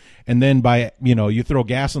fold. And then you throw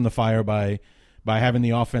gas on the fire by having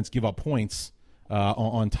the offense give up points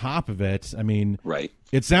on top of it. I mean,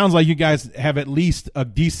 it sounds like you guys have at least a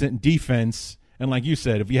decent defense. And like you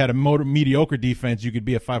said, if you had a mediocre defense, you could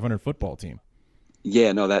be a 500 football team.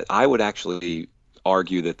 Yeah, no, that I would actually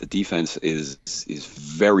argue that the defense is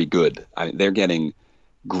very good. I mean, they're getting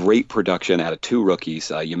great production out of 2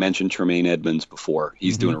 rookies. You mentioned Tremaine Edmonds before.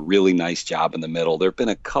 He's doing a really nice job in the middle. There have been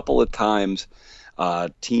a couple of times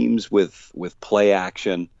teams with play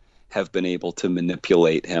action have been able to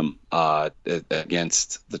manipulate him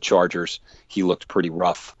against the Chargers. He looked pretty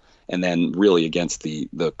rough. And then really against the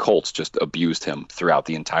Colts, just abused him throughout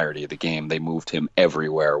the entirety of the game. They moved him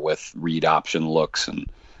everywhere with read option looks and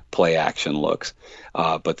play action looks.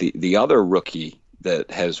 But the other rookie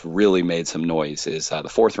that has really made some noise is the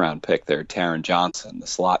 4th-round pick there, Taron Johnson, the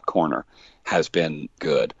slot corner, has been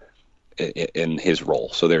good in his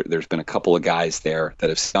role. So there's been a couple of guys there that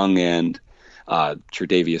have sung in.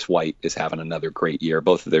 Tre'Davious White is having another great year.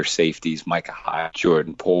 Both of their safeties, Micah Hyde,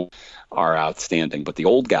 Jordan Poole, are outstanding. But the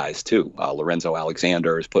old guys, too. Lorenzo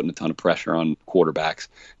Alexander is putting a ton of pressure on quarterbacks.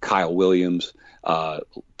 Kyle Williams,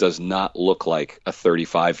 does not look like a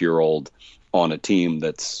 35-year-old on a team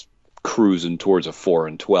that's cruising towards a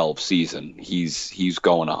 4-12 season. He's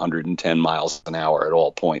going 110 miles an hour at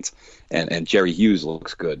all points, and Jerry Hughes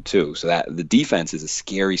looks good too. So that the defense is a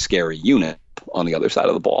scary unit on the other side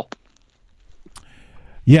of the ball.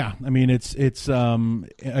 Yeah, I mean it's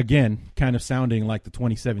again kind of sounding like the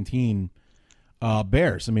 2017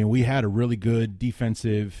 Bears. I mean, we had a really good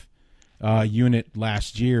defensive unit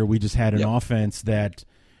last year. We just had an offense that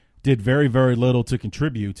did very, very little to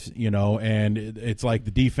contribute, and it's like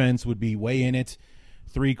the defense would be way in it,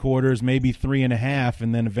 3 quarters, maybe 3.5,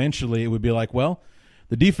 and then eventually it would be like, well,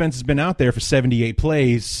 the defense has been out there for 78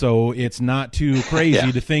 plays, so it's not too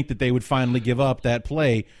crazy to think that they would finally give up that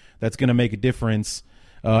play that's going to make a difference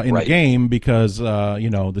in the game because,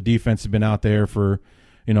 the defense has been out there for,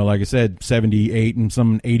 like I said, 78 and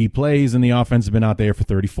some 80 plays, and the offense has been out there for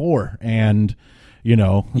 34. And,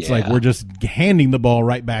 it's like we're just handing the ball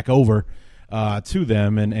right back over to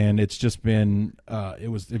them, and it's just been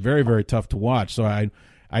it was very, very tough to watch. So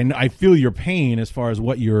I feel your pain as far as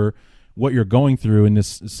what you're going through in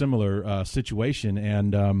this similar situation.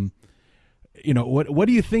 And what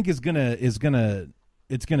do you think it's gonna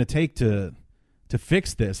take to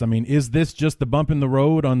fix this? I mean, is this just the bump in the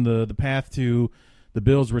road on the path to the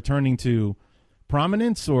Bills returning to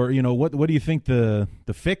prominence, or what do you think the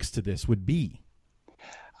fix to this would be?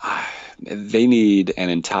 They need an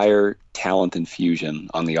entire talent infusion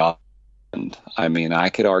on the offense. I mean, I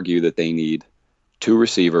could argue that they need 2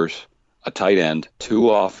 receivers, a tight end, 2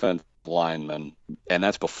 offensive linemen, and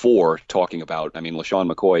that's before talking about,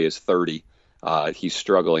 LaShawn McCoy is 30. He's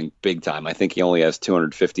struggling big time. I think he only has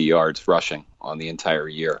 250 yards rushing on the entire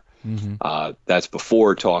year. Mm-hmm. That's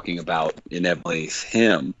before talking about inevitably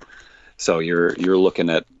him. So you're looking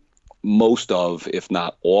at most of, if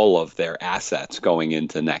not all of their assets going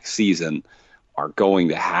into next season are going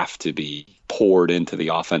to have to be poured into the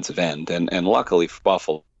offensive end. And luckily for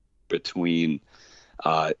Buffalo, between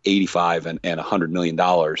 85 and $100 million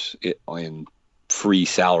in free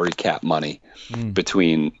salary cap money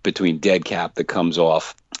between dead cap that comes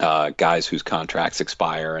off guys whose contracts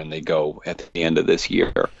expire and they go at the end of this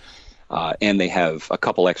year. And they have a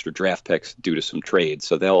couple extra draft picks due to some trades.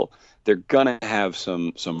 So they're going to have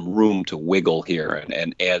some room to wiggle here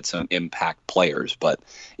and add some impact players, but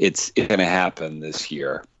it's going to happen this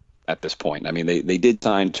year at this point. I mean, they did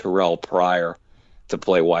sign Terrell Pryor to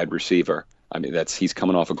play wide receiver. I mean, he's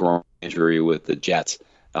coming off a groin injury with the Jets.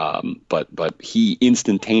 But he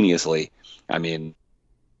instantaneously,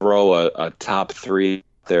 throw a top 3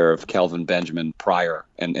 there of Kelvin Benjamin, Pryor,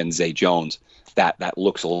 and Zay Jones. That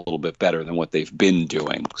looks a little bit better than what they've been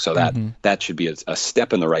doing. So that should be a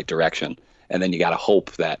step in the right direction. And then you got to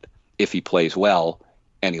hope that if he plays well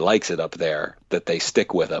and he likes it up there, that they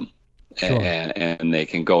stick with him. Sure. and they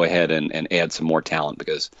can go ahead and add some more talent,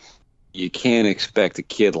 because you can't expect a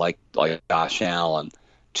kid like Josh Allen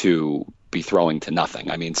to be throwing to nothing.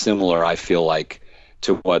 I mean, similar, I feel like,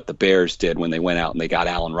 to what the Bears did when they went out and they got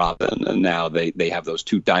Allen Robinson, and now they have those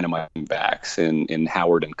 2 dynamite backs in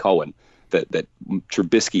Howard and Cohen. That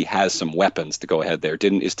Trubisky has some weapons to go ahead there.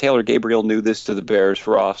 Is Taylor Gabriel new this to the Bears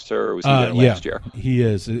roster, or was he there last year? He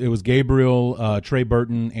is. It was Gabriel, Trey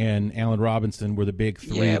Burton, and Allen Robinson were the big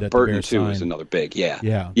 3 that Burton the Bears too signed. is another big.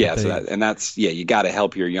 Yeah. So you got to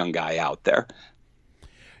help your young guy out there.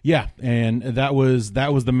 Yeah, and that was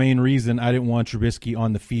the main reason I didn't want Trubisky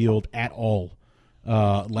on the field at all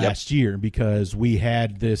last year, because we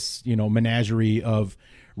had this menagerie of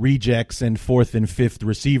rejects and 4th and 5th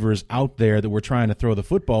receivers out there that we're trying to throw the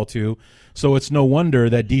football to. So it's no wonder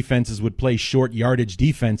that defenses would play short yardage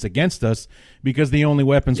defense against us, because the only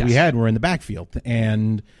weapons we had were in the backfield.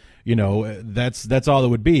 And that's all it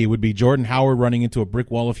would be. It would be Jordan Howard running into a brick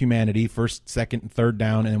wall of humanity, 1st, 2nd, and 3rd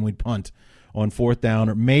down, and then we'd punt on 4th down,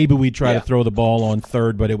 or maybe we'd try to throw the ball on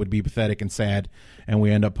 3rd, but it would be pathetic and sad, and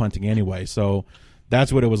we end up punting anyway. So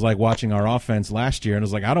that's what it was like watching our offense last year, and it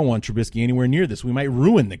was like, I don't want Trubisky anywhere near this. We might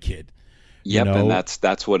ruin the kid. Yep, and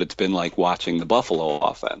that's what it's been like watching the Buffalo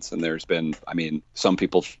offense. And there's been, some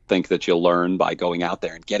people think that you'll learn by going out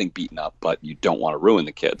there and getting beaten up, but you don't want to ruin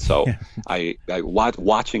the kid. So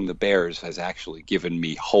watching the Bears has actually given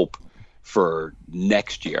me hope for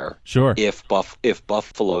next year. Sure. If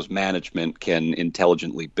Buffalo's management can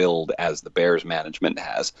intelligently build as the Bears management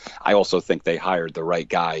has. I also think they hired the right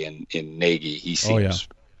guy in Nagy. He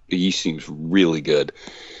seems really good.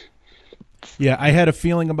 Yeah, I had a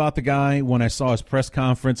feeling about the guy when I saw his press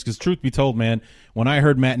conference, because truth be told, man, when I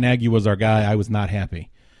heard Matt Nagy was our guy, I was not happy.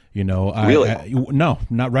 Really? No,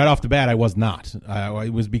 not right off the bat. I was not.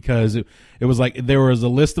 It was because it was like there was a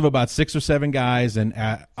list of about 6 or 7 guys, and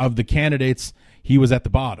of the candidates, he was at the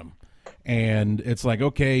bottom. And it's like,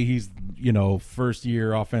 okay, he's, first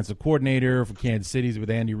year offensive coordinator for Kansas City's with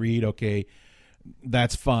Andy Reid. Okay,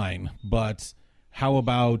 that's fine. But how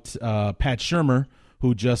about Pat Shurmur,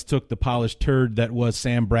 who just took the polished turd that was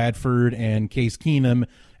Sam Bradford and Case Keenum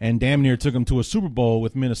and damn near took him to a Super Bowl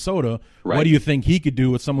with Minnesota? Right. What do you think he could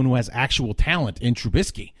do with someone who has actual talent in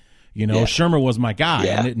Trubisky? Shurmur was my guy,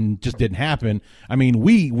 and it just didn't happen. I mean,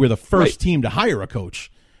 we were the first team to hire a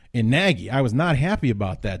coach in Nagy. I was not happy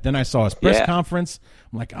about that. Then I saw his press conference.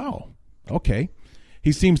 I'm like, oh, okay.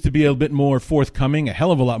 He seems to be a bit more forthcoming, a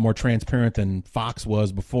hell of a lot more transparent than Fox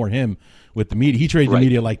was before him with the media. He treated the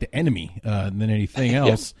media like the enemy than anything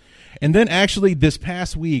else. And then actually this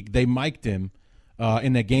past week they mic'd him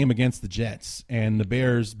in that game against the Jets. And the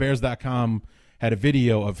Bears.com had a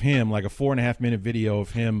video of him, like a 4.5-minute video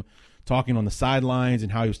of him talking on the sidelines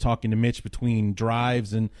and how he was talking to Mitch between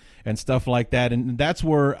drives and stuff like that. And that's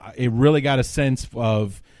where it really got a sense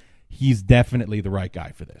of he's definitely the right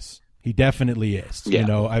guy for this. He definitely is.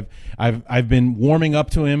 Yeah. I've been warming up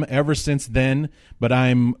to him ever since then, but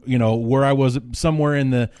I'm, where I was somewhere in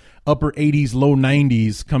the upper 80s, low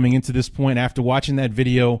 90s coming into this point after watching that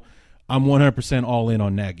video. I'm 100% all in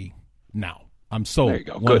on Nagy now. I'm sold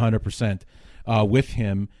 100% with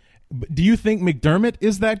him. Do you think McDermott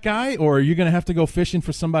is that guy, or are you going to have to go fishing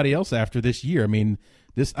for somebody else after this year? I mean,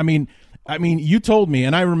 you told me,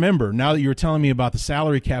 and I remember now that you were telling me about the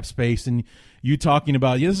salary cap space and you talking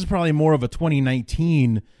about, this is probably more of a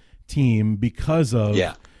 2019 team because of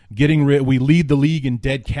getting rid. We lead the league in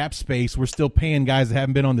dead cap space. We're still paying guys that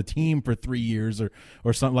haven't been on the team for 3 years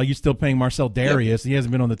or something. Like, you're still paying Marcel Darius. He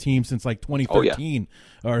hasn't been on the team since like 2013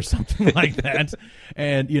 or something like that.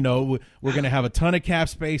 And, we're going to have a ton of cap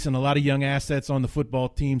space and a lot of young assets on the football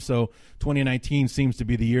team. So 2019 seems to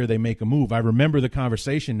be the year they make a move. I remember the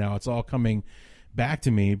conversation now. It's all coming back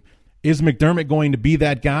to me. Is McDermott going to be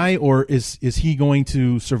that guy, or is he going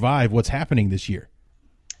to survive what's happening this year?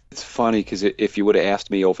 It's funny because if you would have asked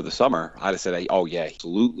me over the summer, I'd have said, oh, yeah,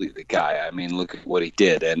 absolutely the guy. I mean, look at what he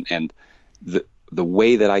did. And the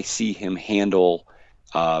way that I see him handle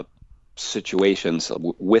situations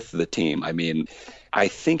with the team, I mean, I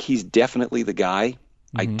think he's definitely the guy.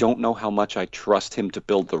 Mm-hmm. I don't know how much I trust him to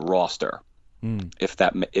build the roster, if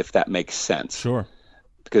that makes sense. Sure.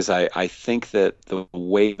 Because I think that the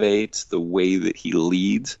way that he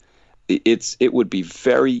leads, it would be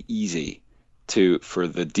very easy for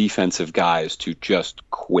the defensive guys to just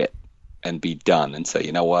quit and be done and say,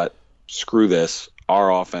 you know what, screw this. Our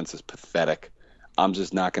offense is pathetic. I'm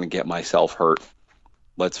just not going to get myself hurt.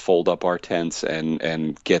 Let's fold up our tents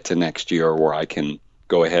and get to next year where I can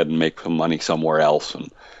go ahead and make some money somewhere else and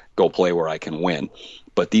go play where I can win.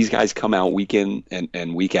 But these guys come out week in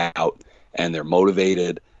and week out, and they're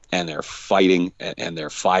motivated and they're fighting and they're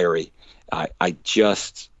fiery. I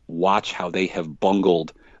just watch how they have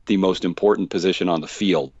bungled the most important position on the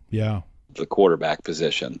field, the quarterback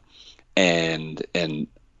position. And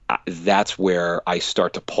that's where I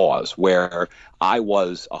start to pause, where I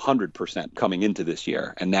was 100% coming into this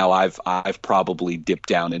year. And now I've probably dipped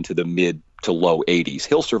down into the mid to low 80s.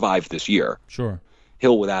 He'll survive this year. Sure.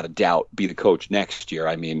 He'll without a doubt be the coach next year.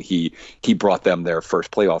 I mean, he brought them their first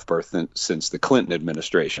playoff berth since the Clinton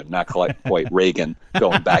administration, not quite Reagan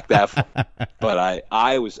going back that far. But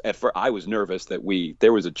I was nervous that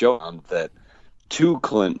there was a joke on that 2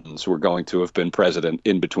 Clintons were going to have been president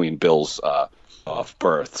in between Bill's off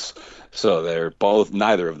births. So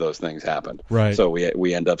neither of those things happened. Right. So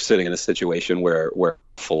we end up sitting in a situation where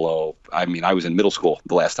Buffalo, I mean, I was in middle school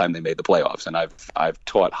the last time they made the playoffs, and I've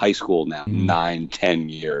taught high school now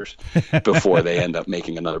 9-10 years before they end up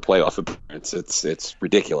making another playoff appearance. It's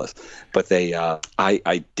ridiculous. But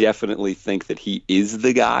I definitely think that he is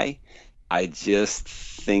the guy. I just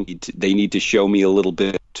think they need to show me a little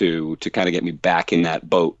bit to kind of get me back in that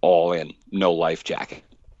boat, all in, no life jacket.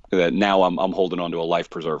 That now I'm holding on to a life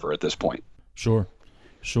preserver at this point. Sure.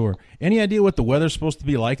 Any idea what the weather's supposed to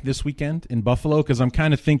be like this weekend in Buffalo? Because I'm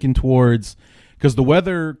kind of thinking because the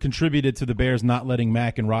weather contributed to the Bears not letting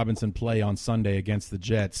Mack and Robinson play on Sunday against the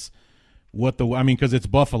Jets. Because it's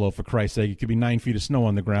Buffalo, for Christ's sake. It could be 9 feet of snow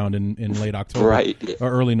on the ground in late October, right?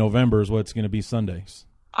 Or early November is what it's going to be Sundays.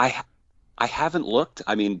 I haven't looked.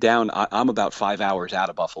 I mean, I'm about 5 hours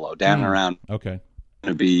out of Buffalo, down and around. Okay.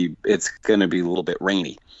 It's going to be a little bit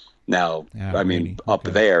rainy. Now, up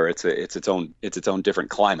there, it's its own different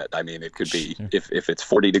climate. I mean, it could be if it's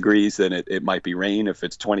 40 degrees, then it might be rain. If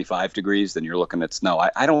it's 25 degrees, then you're looking at snow.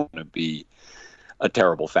 I don't want to be a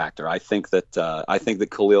terrible factor. I think that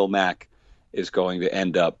Khalil Mack is going to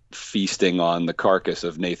end up feasting on the carcass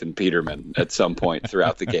of Nathan Peterman at some point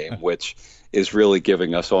throughout the game, which is really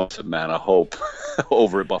giving us all some amount of hope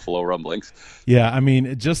over at Buffalo Rumblings. Yeah, I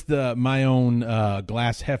mean, just my own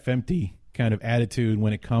glass half empty kind of attitude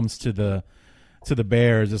when it comes to the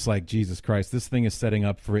Bears. It's like, Jesus Christ, this thing is setting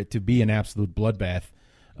up for it to be an absolute bloodbath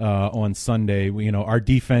on Sunday. Our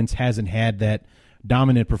defense hasn't had that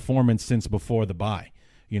dominant performance since before the bye.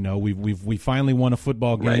 We finally won a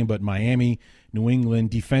football game, right. But Miami, New England,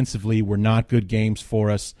 defensively were not good games for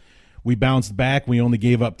us. We bounced back. We only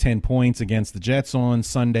gave up 10 points against the Jets on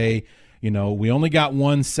Sunday. We only got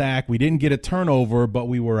 1 sack. We didn't get a turnover, but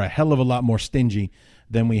we were a hell of a lot more stingy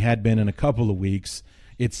than we had been in a couple of weeks.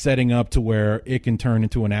 It's setting up to where it can turn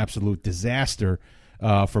into an absolute disaster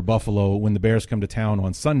for Buffalo when the Bears come to town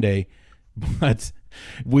on Sunday. But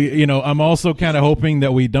I'm also kind of hoping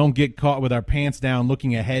that we don't get caught with our pants down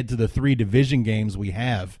looking ahead to the 3 division games we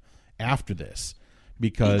have after this,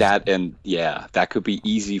 because that could be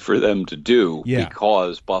easy for them to do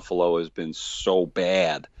because Buffalo has been so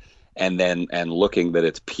bad, and looking that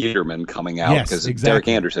it's Peterman coming out because Derek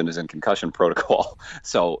Anderson is in concussion protocol.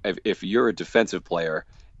 So if you're a defensive player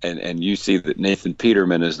and you see that Nathan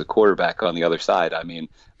Peterman is the quarterback on the other side, I mean,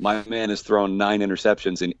 my man has thrown 9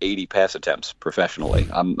 interceptions in 80 pass attempts professionally.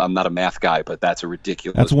 I'm not a math guy, but that's a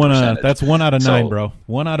ridiculous percentage. That's 1 out of 9, bro.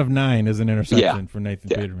 1 out of 9 is an interception for Nathan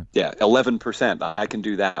Peterman. Yeah, 11%. I can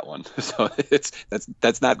do that one. So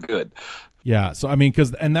that's not good. Yeah. So I mean,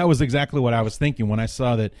 and that was exactly what I was thinking when I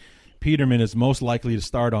saw that Peterman is most likely to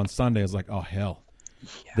start on Sunday. I was like, oh hell,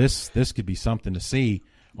 this could be something to see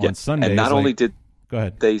on Sunday. And not only did go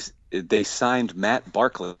ahead, they signed Matt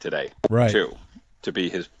Barkley today, right, too, to be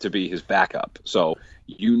his backup. So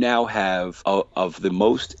you now have of the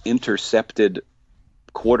most intercepted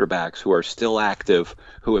quarterbacks who are still active,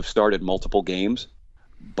 who have started multiple games.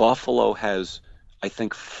 Buffalo has, I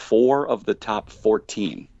think, 4 of the top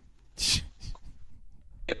 14.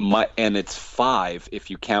 And it's 5 if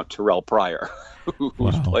you count Terrell Pryor,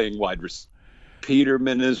 who's playing wide receiver.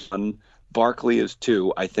 Peterman is 1, Barkley is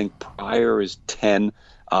 2. I think Pryor is 10.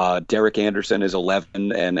 Derek Anderson is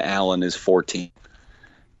 11, and Allen is 14.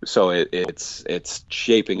 So it's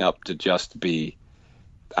shaping up to just be,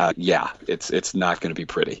 it's not going to be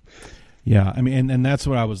pretty. Yeah, I mean, and that's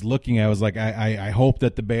what I was looking at. I was like, I hope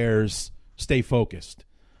that the Bears stay focused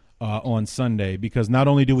on Sunday, because not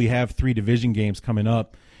only do we have 3 division games coming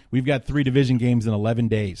up, we've got 3 division games in 11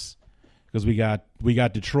 days, because we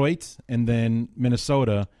got Detroit and then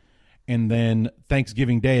Minnesota, and then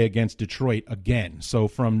Thanksgiving Day against Detroit again. So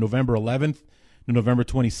from November 11th to November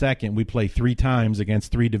 22nd, we play 3 times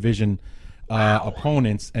against 3 division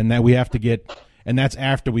opponents, and that we have to get, and that's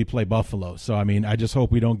after we play Buffalo. So I mean, I just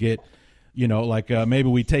hope we don't get, maybe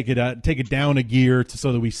we take it down a gear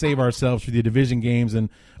so that we save ourselves for the division games, and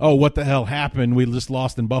what the hell happened? We just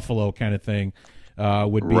lost in Buffalo, kind of thing.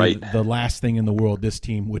 Would be the last thing in the world this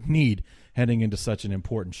team would need heading into such an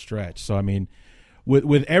important stretch. So I mean,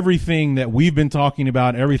 with everything that we've been talking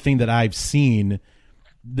about, everything that I've seen,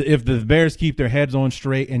 if the Bears keep their heads on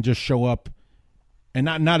straight and just show up, and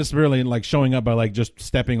not necessarily like showing up by like just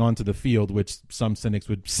stepping onto the field, which some cynics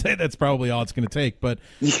would say that's probably all it's going to take, but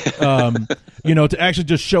to actually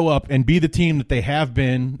just show up and be the team that they have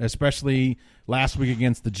been, especially last week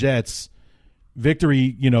against the Jets,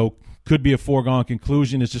 victory, could be a foregone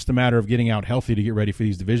conclusion. It's just a matter of getting out healthy to get ready for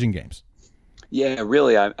these division games. Yeah,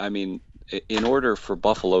 really. I mean, in order for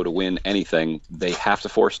Buffalo to win anything, they have to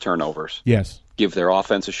force turnovers. Yes. Give their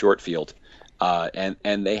offense a short field.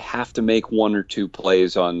 And they have to make 1 or 2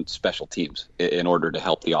 plays on special teams in order to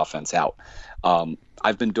help the offense out.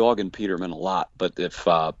 I've been dogging Peterman a lot, but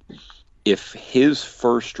if his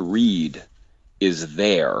first read is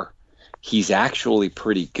there, he's actually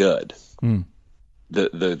pretty good.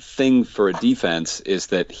 The thing for a defense is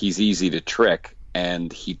that he's easy to trick,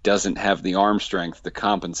 and he doesn't have the arm strength to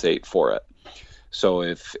compensate for it. So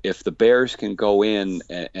if the Bears can go in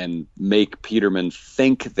and make Peterman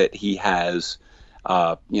think that he has,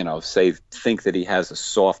 think that he has a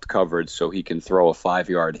soft coverage so he can throw a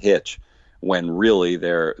 5-yard hitch, when really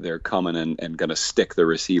they're coming and going to stick the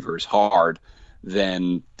receivers hard,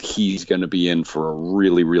 then he's going to be in for a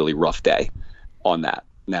really, really rough day on that.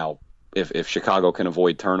 Now, if Chicago can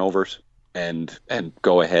avoid turnovers and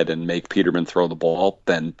go ahead and make Peterman throw the ball,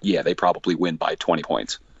 then they probably win by 20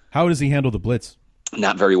 points. How does he handle the blitz?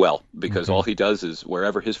 Not very well, because all he does is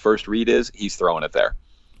wherever his first read is, he's throwing it there.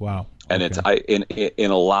 Wow. And it's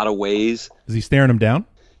in a lot of ways. Is he staring him down?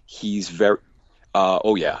 He's very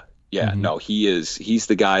no, he's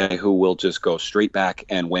the guy who will just go straight back,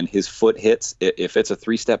 and when his foot hits, if it's a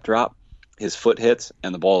 3-step drop, his foot hits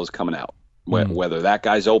and the ball is coming out. Whether that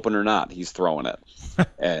guy's open or not, he's throwing it.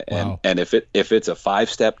 Wow. And if it's a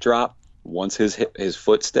 5-step drop, once his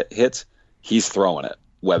foot hits, he's throwing it,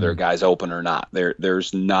 whether a guy's open or not.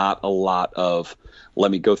 There's not a lot of,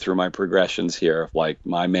 let me go through my progressions here. Like,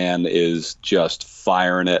 my man is just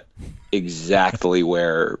firing it exactly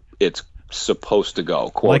where it's supposed to go,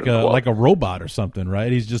 quote unquote. Like a robot or something,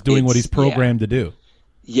 right? He's just doing what he's programmed to do.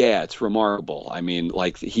 Yeah, it's remarkable. I mean,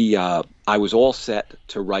 like, I was all set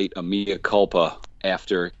to write a mea culpa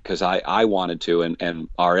after, because I wanted to, and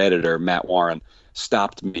our editor, Matt Warren,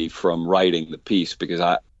 stopped me from writing the piece because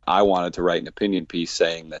I wanted to write an opinion piece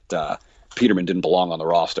saying that Peterman didn't belong on the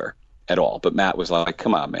roster at all. But Matt was like,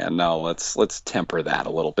 come on, man, no, let's temper that a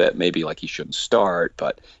little bit. Maybe, like, he shouldn't start,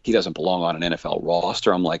 but he doesn't belong on an NFL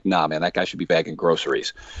roster. I'm like, nah, man, that guy should be bagging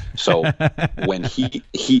groceries. So when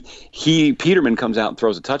Peterman comes out and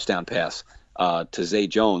throws a touchdown pass to Zay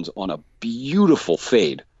Jones on a beautiful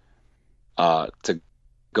fade to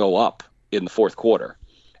go up in the fourth quarter,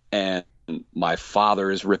 and my father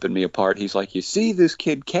is ripping me apart. He's like, you see, this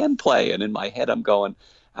kid can play. And in my head, I'm going,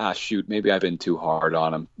 shoot, maybe I've been too hard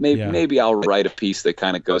on him. Maybe I'll write a piece that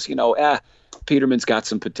kind of goes, Peterman's got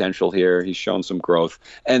some potential here. He's shown some growth.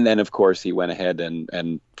 And then, of course, he went ahead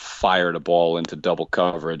and fired a ball into double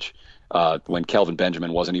coverage when Kelvin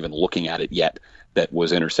Benjamin wasn't even looking at it yet, that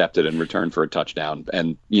was intercepted and returned for a touchdown.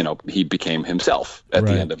 And, he became himself at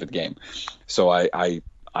the end of the game. So I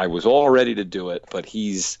was all ready to do it, but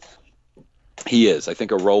he is. I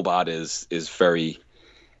think a robot is very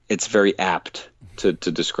apt to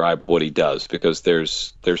describe what he does, because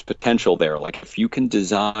there's potential there. Like, if you can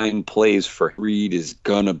design plays for Reed, is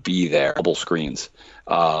gonna be there. Double screens,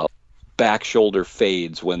 back shoulder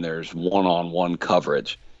fades when there's one-on-one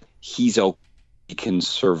coverage. He can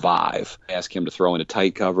survive. Ask him to throw into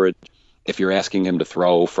tight coverage. If you're asking him to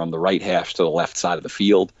throw from the right hash to the left side of the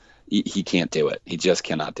field, he can't do it. He just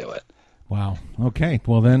cannot do it. Wow. Okay.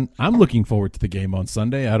 Well, then I'm looking forward to the game on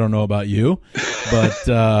Sunday. I don't know about you, but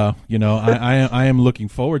I am looking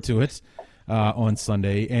forward to it on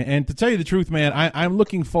Sunday. And to tell you the truth, man, I'm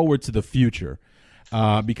looking forward to the future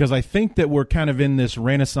because I think that we're kind of in this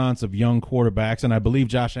renaissance of young quarterbacks, and I believe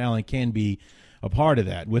Josh Allen can be a part of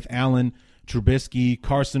that. With Allen, Trubisky,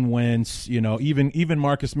 Carson Wentz, even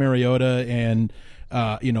Marcus Mariota and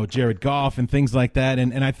Jared Goff and things like that.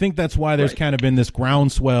 And I think that's why there's kind of been this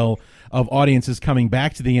groundswell of audiences coming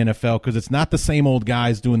back to the NFL, because it's not the same old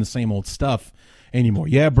guys doing the same old stuff anymore.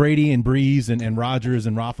 Yeah, Brady and Breeze and Rodgers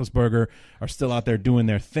and Roethlisberger are still out there doing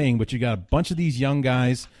their thing, but you got a bunch of these young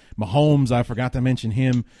guys, Mahomes, I forgot to mention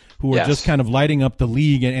him, who are just kind of lighting up the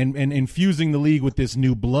league and infusing the league with this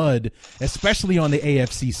new blood, especially on the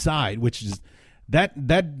AFC side, which is that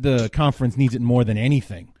the conference needs it more than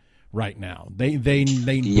anything right now. They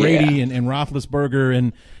Brady and Roethlisberger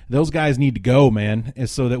and those guys need to go, man,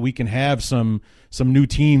 so that we can have some new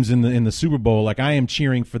teams in the Super Bowl. Like, I am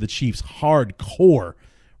cheering for the Chiefs hardcore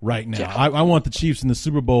right now. Yeah. I want the Chiefs in the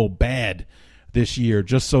Super Bowl bad this year,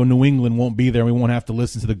 just so New England won't be there. We won't have to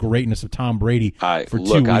listen to the greatness of Tom Brady for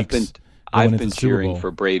 2 weeks. I've been cheering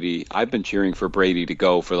for Brady. I've been cheering for Brady to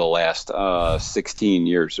go for the last 16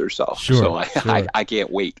 years or so. Sure, I can't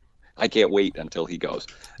wait. I can't wait until he goes.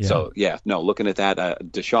 Yeah. So, looking at that,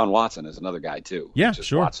 Deshaun Watson is another guy, too. Yeah,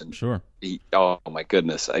 sure, Watson. Sure. Oh, my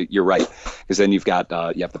goodness. You're right. Because then you've got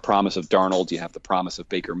you have the promise of Darnold. You have the promise of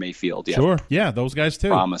Baker Mayfield. You have those guys, too.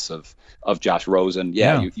 The promise of Josh Rosen.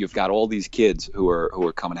 You've got all these kids who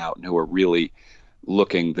are coming out and who are really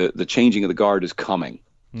looking. The changing of the guard is coming.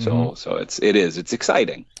 Mm-hmm. So it's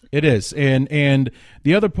exciting. It is. And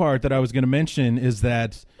the other part that I was going to mention is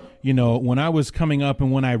that, when I was coming up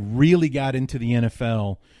and when I really got into the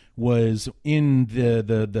NFL was in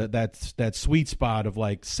that sweet spot of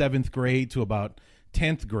like 7th grade to about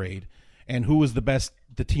 10th grade, and who was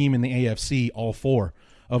the team in the AFC all 4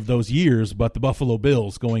 of those years, but the Buffalo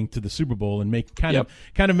Bills going to the Super Bowl and kind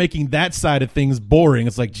of making that side of things boring.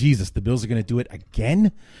 It's like, Jesus, the Bills are going to do it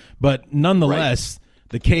again, but nonetheless. Right.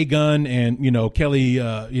 The K-Gun and, Kelly,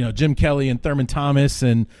 Jim Kelly and Thurman Thomas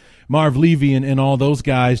and Marv Levy and all those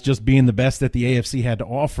guys just being the best that the AFC had to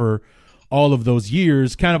offer all of those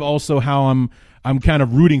years. Kind of also how I'm kind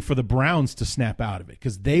of rooting for the Browns to snap out of it,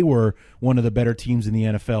 because they were one of the better teams in the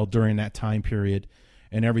NFL during that time period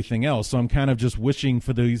and everything else. So I'm kind of just wishing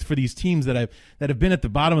for these teams that have been at the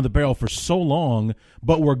bottom of the barrel for so long,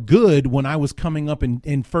 but were good when I was coming up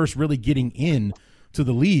and first really getting in to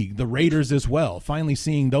the league. The Raiders as well, finally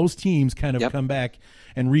seeing those teams kind of come back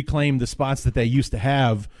and reclaim the spots that they used to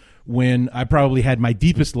have when I probably had my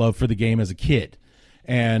deepest love for the game as a kid.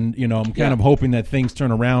 And I'm kind of hoping that things turn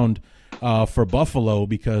around for Buffalo,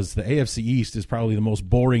 because the AFC East is probably the most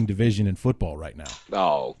boring division in football right now.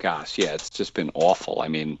 Oh, gosh, yeah, it's just been awful. I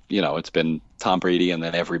mean, it's been Tom Brady and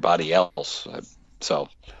then everybody else. So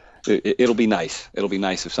it'll be nice. It'll be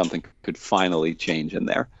nice if something could finally change in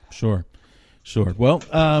there. Sure. Well,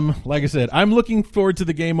 like I said, I'm looking forward to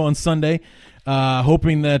the game on Sunday,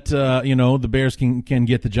 hoping that the Bears can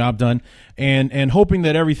get the job done, and hoping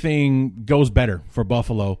that everything goes better for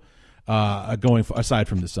Buffalo aside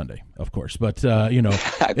from this Sunday, of course. But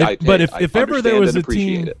if ever there was a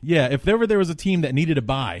team, if ever there was a team that needed a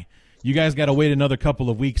bye, you guys got to wait another couple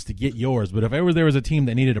of weeks to get yours. But if ever there was a team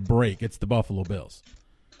that needed a break, it's the Buffalo Bills.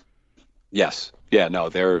 Yes. Yeah,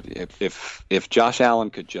 no, if Josh Allen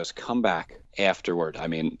could just come back afterward, I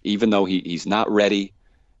mean, even though he's not ready,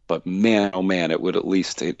 but man, oh man, it would at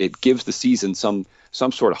least it gives the season some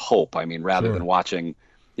sort of hope. I mean, rather than watching,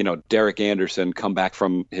 Derek Anderson come back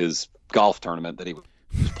from his golf tournament that he was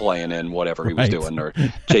playing in, whatever he was doing, or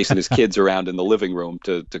chasing his kids around in the living room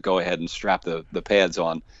to go ahead and strap the pads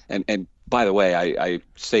on. And by the way, I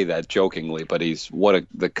say that jokingly, but he's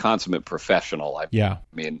the consummate professional. I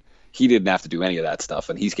mean, he didn't have to do any of that stuff,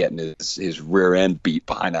 and he's getting his rear end beat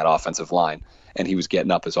behind that offensive line, and he was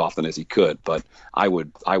getting up as often as he could. But I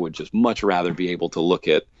would just much rather be able to look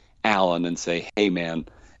at Allen and say, hey, man,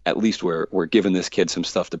 at least we're giving this kid some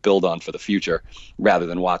stuff to build on for the future, rather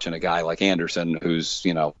than watching a guy like Anderson who's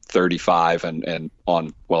 35 and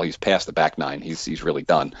he's past the back nine. He's really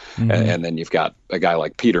done. Mm-hmm. And then you've got a guy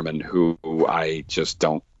like Peterman who I just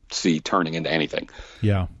don't see turning into anything.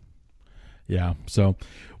 Yeah. So,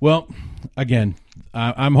 well, again,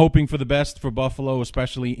 I'm hoping for the best for Buffalo,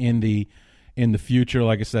 especially in the future.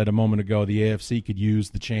 Like I said a moment ago, the AFC could use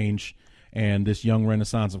the change and this young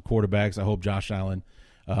renaissance of quarterbacks. I hope Josh Allen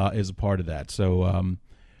is a part of that. So,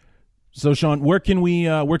 Sean, where can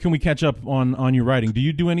we catch up on your writing? Do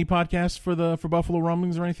you do any podcasts for Buffalo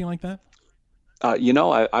Rumblings or anything like that?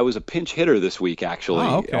 I was a pinch hitter this week, actually.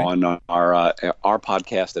 On our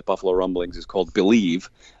podcast at Buffalo Rumblings is called Believe,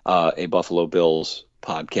 a Buffalo Bills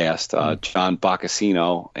podcast. John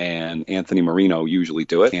Boccacino and Anthony Marino usually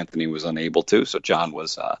do it. Anthony was unable to, so John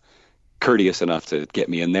was courteous enough to get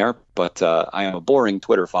me in there. But I am a boring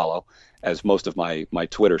Twitter follow, as most of my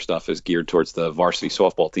Twitter stuff is geared towards the varsity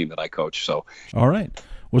softball team that I coach. So, all right.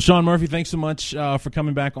 Well, Sean Murphy, thanks so much for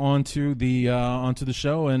coming back onto the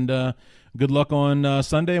show, and good luck on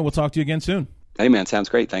Sunday, and we'll talk to you again soon. Hey, man, sounds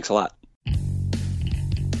great. Thanks a lot.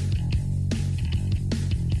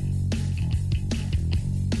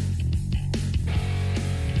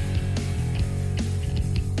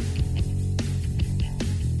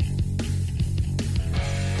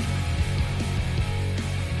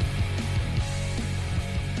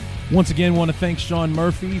 Once again, want to thank Sean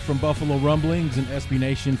Murphy from Buffalo Rumblings and SB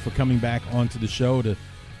Nation for coming back onto the show to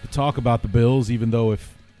talk about the Bills, even though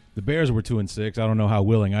if the Bears were 2-6, I don't know how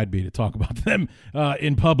willing I'd be to talk about them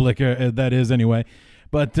in public, that is anyway.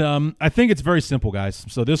 But I think it's very simple, guys.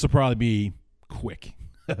 So this will probably be quick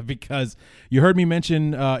because you heard me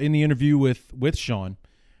mention in the interview with Sean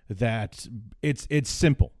that it's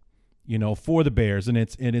simple, for the Bears, and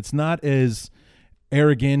it's not as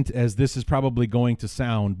arrogant as this is probably going to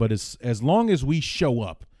sound, but as long as we show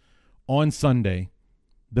up on Sunday,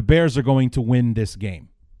 the Bears are going to win this game.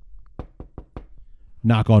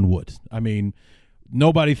 Knock on wood. I mean,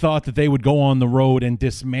 nobody thought that they would go on the road and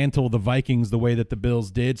dismantle the Vikings the way that the Bills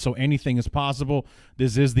did, so anything is possible.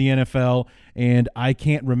 This is the NFL, and I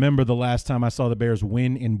can't remember the last time I saw the Bears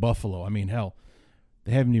win in Buffalo. I mean, hell,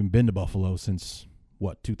 they haven't even been to Buffalo since,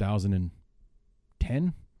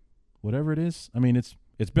 2010? Whatever it is. I mean, it's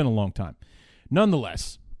been a long time.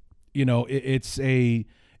 Nonetheless, it's a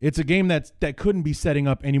game that couldn't be setting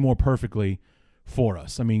up any more perfectly for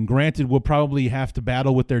us. I mean, granted, we'll probably have to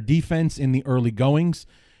battle with their defense in the early goings,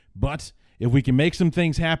 but if we can make some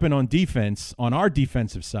things happen on defense, on our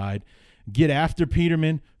defensive side, get after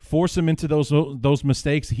Peterman, force him into those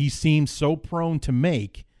mistakes he seems so prone to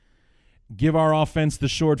make, give our offense the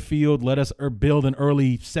short field, let us build an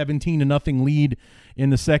early 17-0 lead in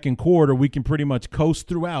the second quarter, we can pretty much coast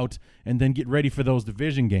throughout and then get ready for those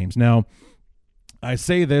division games. Now, I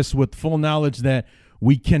say this with full knowledge that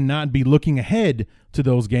we cannot be looking ahead to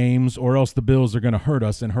those games, or else the Bills are going to hurt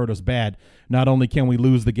us and hurt us bad. Not only can we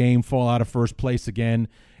lose the game, fall out of first place again,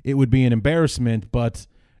 it would be an embarrassment, but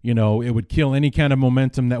it would kill any kind of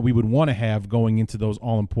momentum that we would want to have going into those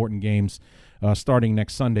all-important games starting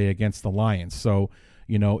next Sunday against the Lions. So,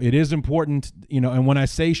 it is important, and when I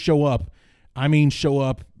say show up, I mean show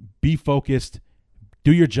up, be focused,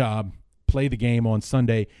 do your job, play the game on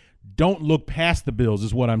Sunday. Don't look past the Bills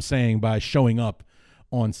is what I'm saying by showing up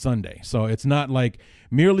on Sunday. So it's not like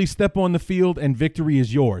merely step on the field and victory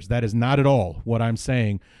is yours. That is not at all what I'm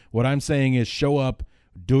saying. What I'm saying is show up,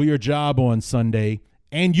 do your job on Sunday,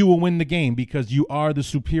 and you will win the game because you are the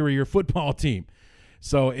superior football team.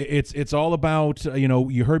 So it's all about,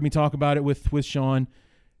 you heard me talk about it with Sean.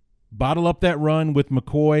 Bottle up that run with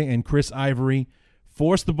McCoy and Chris Ivory.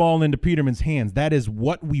 Force the ball into Peterman's hands. That is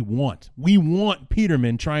what we want. We want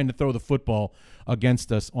Peterman trying to throw the football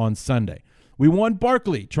against us on Sunday. We want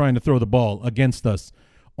Barkley trying to throw the ball against us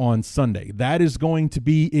on Sunday. That is going to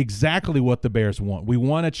be exactly what the Bears want. We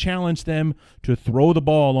want to challenge them to throw the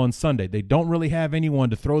ball on Sunday. They don't really have anyone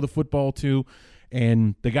to throw the football to,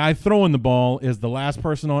 and the guy throwing the ball is the last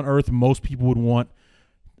person on earth most people would want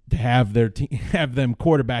to have their have them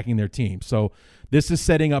quarterbacking their team. So this is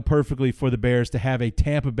setting up perfectly for the Bears to have a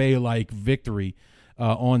Tampa Bay-like victory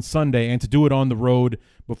on Sunday and to do it on the road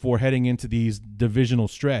before heading into these divisional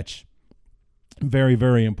stretch. Very,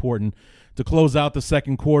 very important to close out the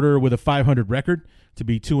second quarter with a 500 record. To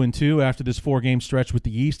be 2-2 after this 4-game stretch with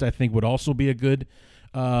the East, I think would also be a good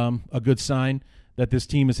sign that this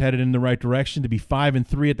team is headed in the right direction. To be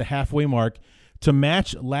 5-3 at the halfway mark, to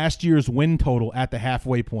match last year's win total at the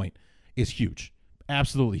halfway point is huge,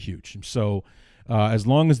 absolutely huge. So as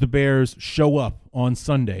long as the Bears show up on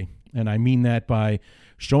Sunday, and I mean that by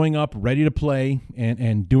showing up ready to play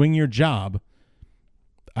and doing your job,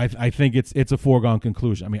 I think it's a foregone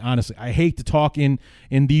conclusion. I mean, honestly, I hate to talk in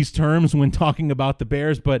these terms when talking about the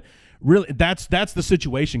Bears, but really that's the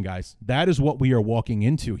situation, guys. That is what we are walking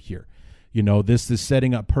into here. This is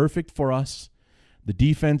setting up perfect for us. The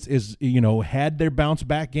defense is, had their bounce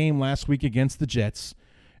back game last week against the Jets,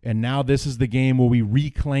 and now this is the game where we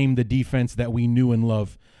reclaim the defense that we knew and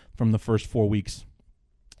loved from the first 4 weeks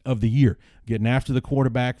of the year. Getting after the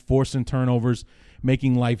quarterback, forcing turnovers,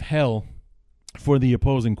 making life hell for the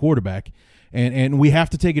opposing quarterback, and we have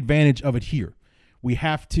to take advantage of it here. We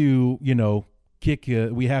have to, kick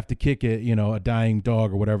a dying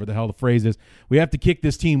dog or whatever the hell the phrase is. We have to kick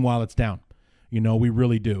this team while it's down. We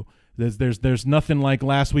really do. There's nothing like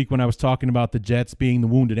last week when I was talking about the Jets being the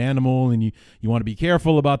wounded animal, and you want to be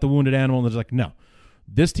careful about the wounded animal. And it's like, no,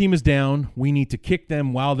 this team is down. We need to kick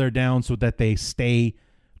them while they're down so that they stay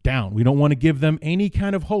down. We don't want to give them any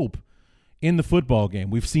kind of hope in the football game.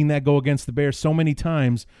 We've seen that go against the Bears so many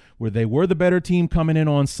times where they were the better team coming in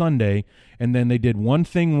on Sunday, and then they did one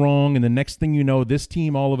thing wrong, and the next thing you know, this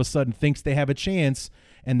team all of a sudden thinks they have a chance,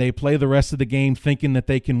 and they play the rest of the game thinking that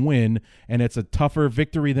they can win, and it's a tougher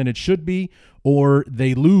victory than it should be, or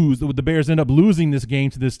they lose. The Bears end up losing this game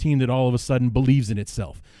to this team that all of a sudden believes in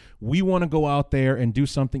itself. We want to go out there and do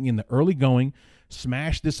something in the early going,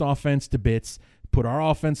 smash this offense to bits, put our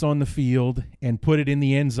offense on the field, and put it in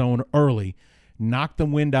the end zone early, knock the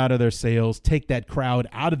wind out of their sails, take that crowd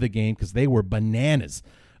out of the game because they were bananas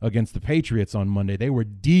against the Patriots on Monday. They were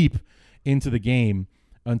deep into the game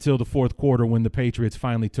until the fourth quarter when the Patriots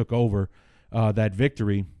finally took over that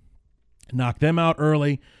victory. Knock them out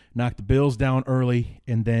early, knock the Bills down early,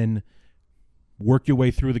 and then work your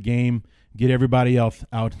way through the game, get everybody else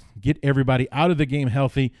out, get everybody out of the game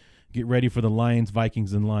healthy, get ready for the Lions,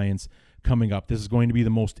 Vikings, and Lions coming up. This is going to be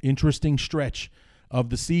the most interesting stretch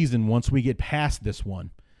of the season once we get past this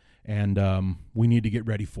one, and we need to get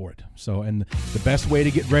ready for it. So, and the best way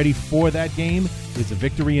to get ready for that game is a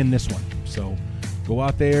victory in this one. So go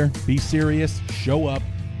out there, be serious, show up,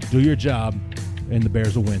 do your job, and the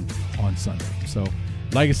Bears will win on Sunday. So,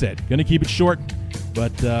 like I said, going to keep it short,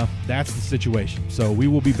 but that's the situation. So we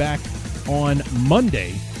will be back on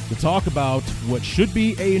Monday to talk about what should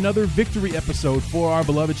be another victory episode for our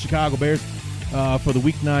beloved Chicago Bears for the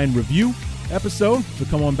Week 9 review episode. So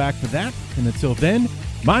come on back for that. And until then,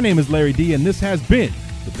 my name is Larry D, and this has been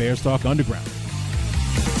the Bears Talk Underground.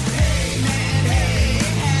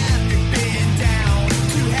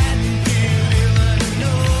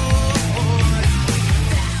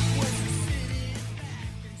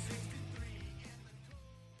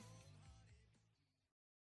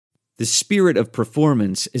 The spirit of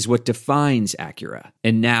performance is what defines Acura,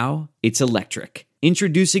 and now it's electric.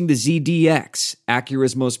 Introducing the ZDX,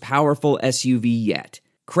 Acura's most powerful SUV yet.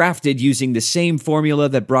 Crafted using the same formula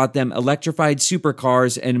that brought them electrified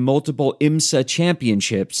supercars and multiple IMSA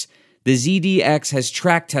championships, the ZDX has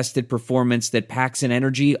track-tested performance that packs an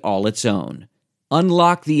energy all its own.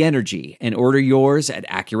 Unlock the energy and order yours at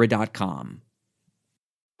Acura.com.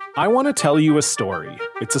 I want to tell you a story.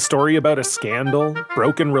 It's a story about a scandal,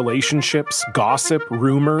 broken relationships, gossip,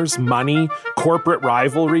 rumors, money, corporate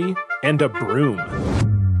rivalry, and a broom.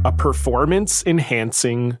 A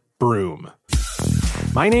performance-enhancing broom.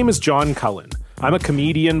 My name is John Cullen. I'm a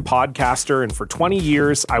comedian, podcaster, and for 20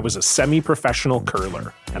 years, I was a semi-professional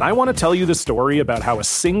curler. And I want to tell you the story about how a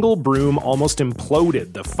single broom almost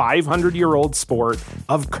imploded the 500-year-old sport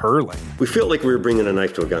of curling. We felt like we were bringing a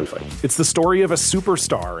knife to a gunfight. It's the story of a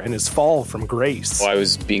superstar and his fall from grace. Well, I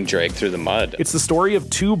was being dragged through the mud. It's the story of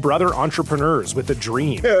two brother entrepreneurs with a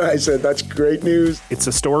dream. I said, that's great news. It's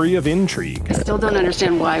a story of intrigue. I still don't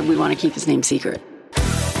understand why we want to keep his name secret.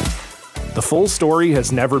 The full story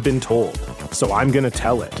has never been told, so I'm going to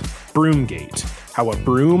tell it. Broomgate, how a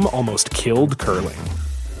broom almost killed curling.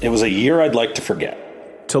 It was a year I'd like to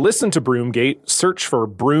forget. To listen to Broomgate, search for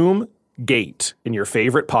Broomgate in your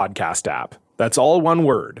favorite podcast app. That's all one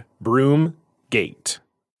word, Broomgate.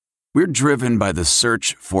 We're driven by the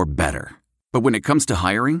search for better. But when it comes to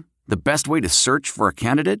hiring, the best way to search for a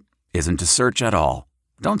candidate isn't to search at all.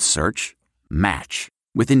 Don't search, match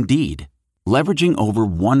with Indeed. Leveraging over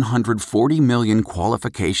 140 million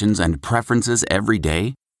qualifications and preferences every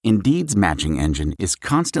day, Indeed's matching engine is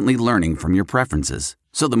constantly learning from your preferences.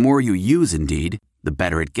 So the more you use Indeed, the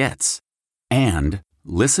better it gets. And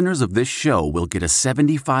listeners of this show will get a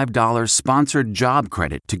 $75 sponsored job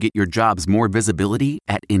credit to get your jobs more visibility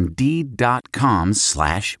at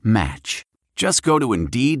Indeed.com/match. Just go to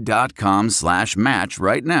Indeed.com/match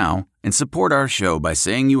right now and support our show by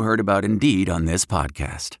saying you heard about Indeed on this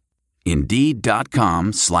podcast.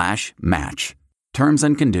 Indeed.com/match. Terms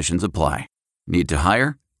and conditions apply. Need to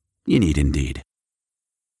hire? You need Indeed.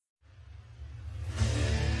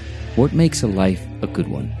 What makes a life a good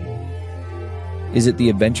one? Is it the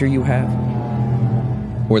adventure you have?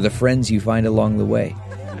 Or the friends you find along the way?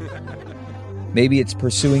 Maybe it's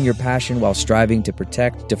pursuing your passion while striving to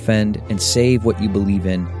protect, defend, and save what you believe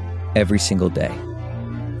in every single day.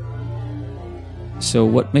 So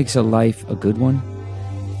what makes a life a good one?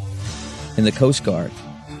 In the Coast Guard,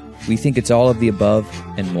 we think it's all of the above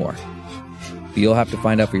and more. But you'll have to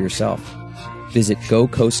find out for yourself. Visit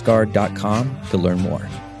GoCoastGuard.com to learn more.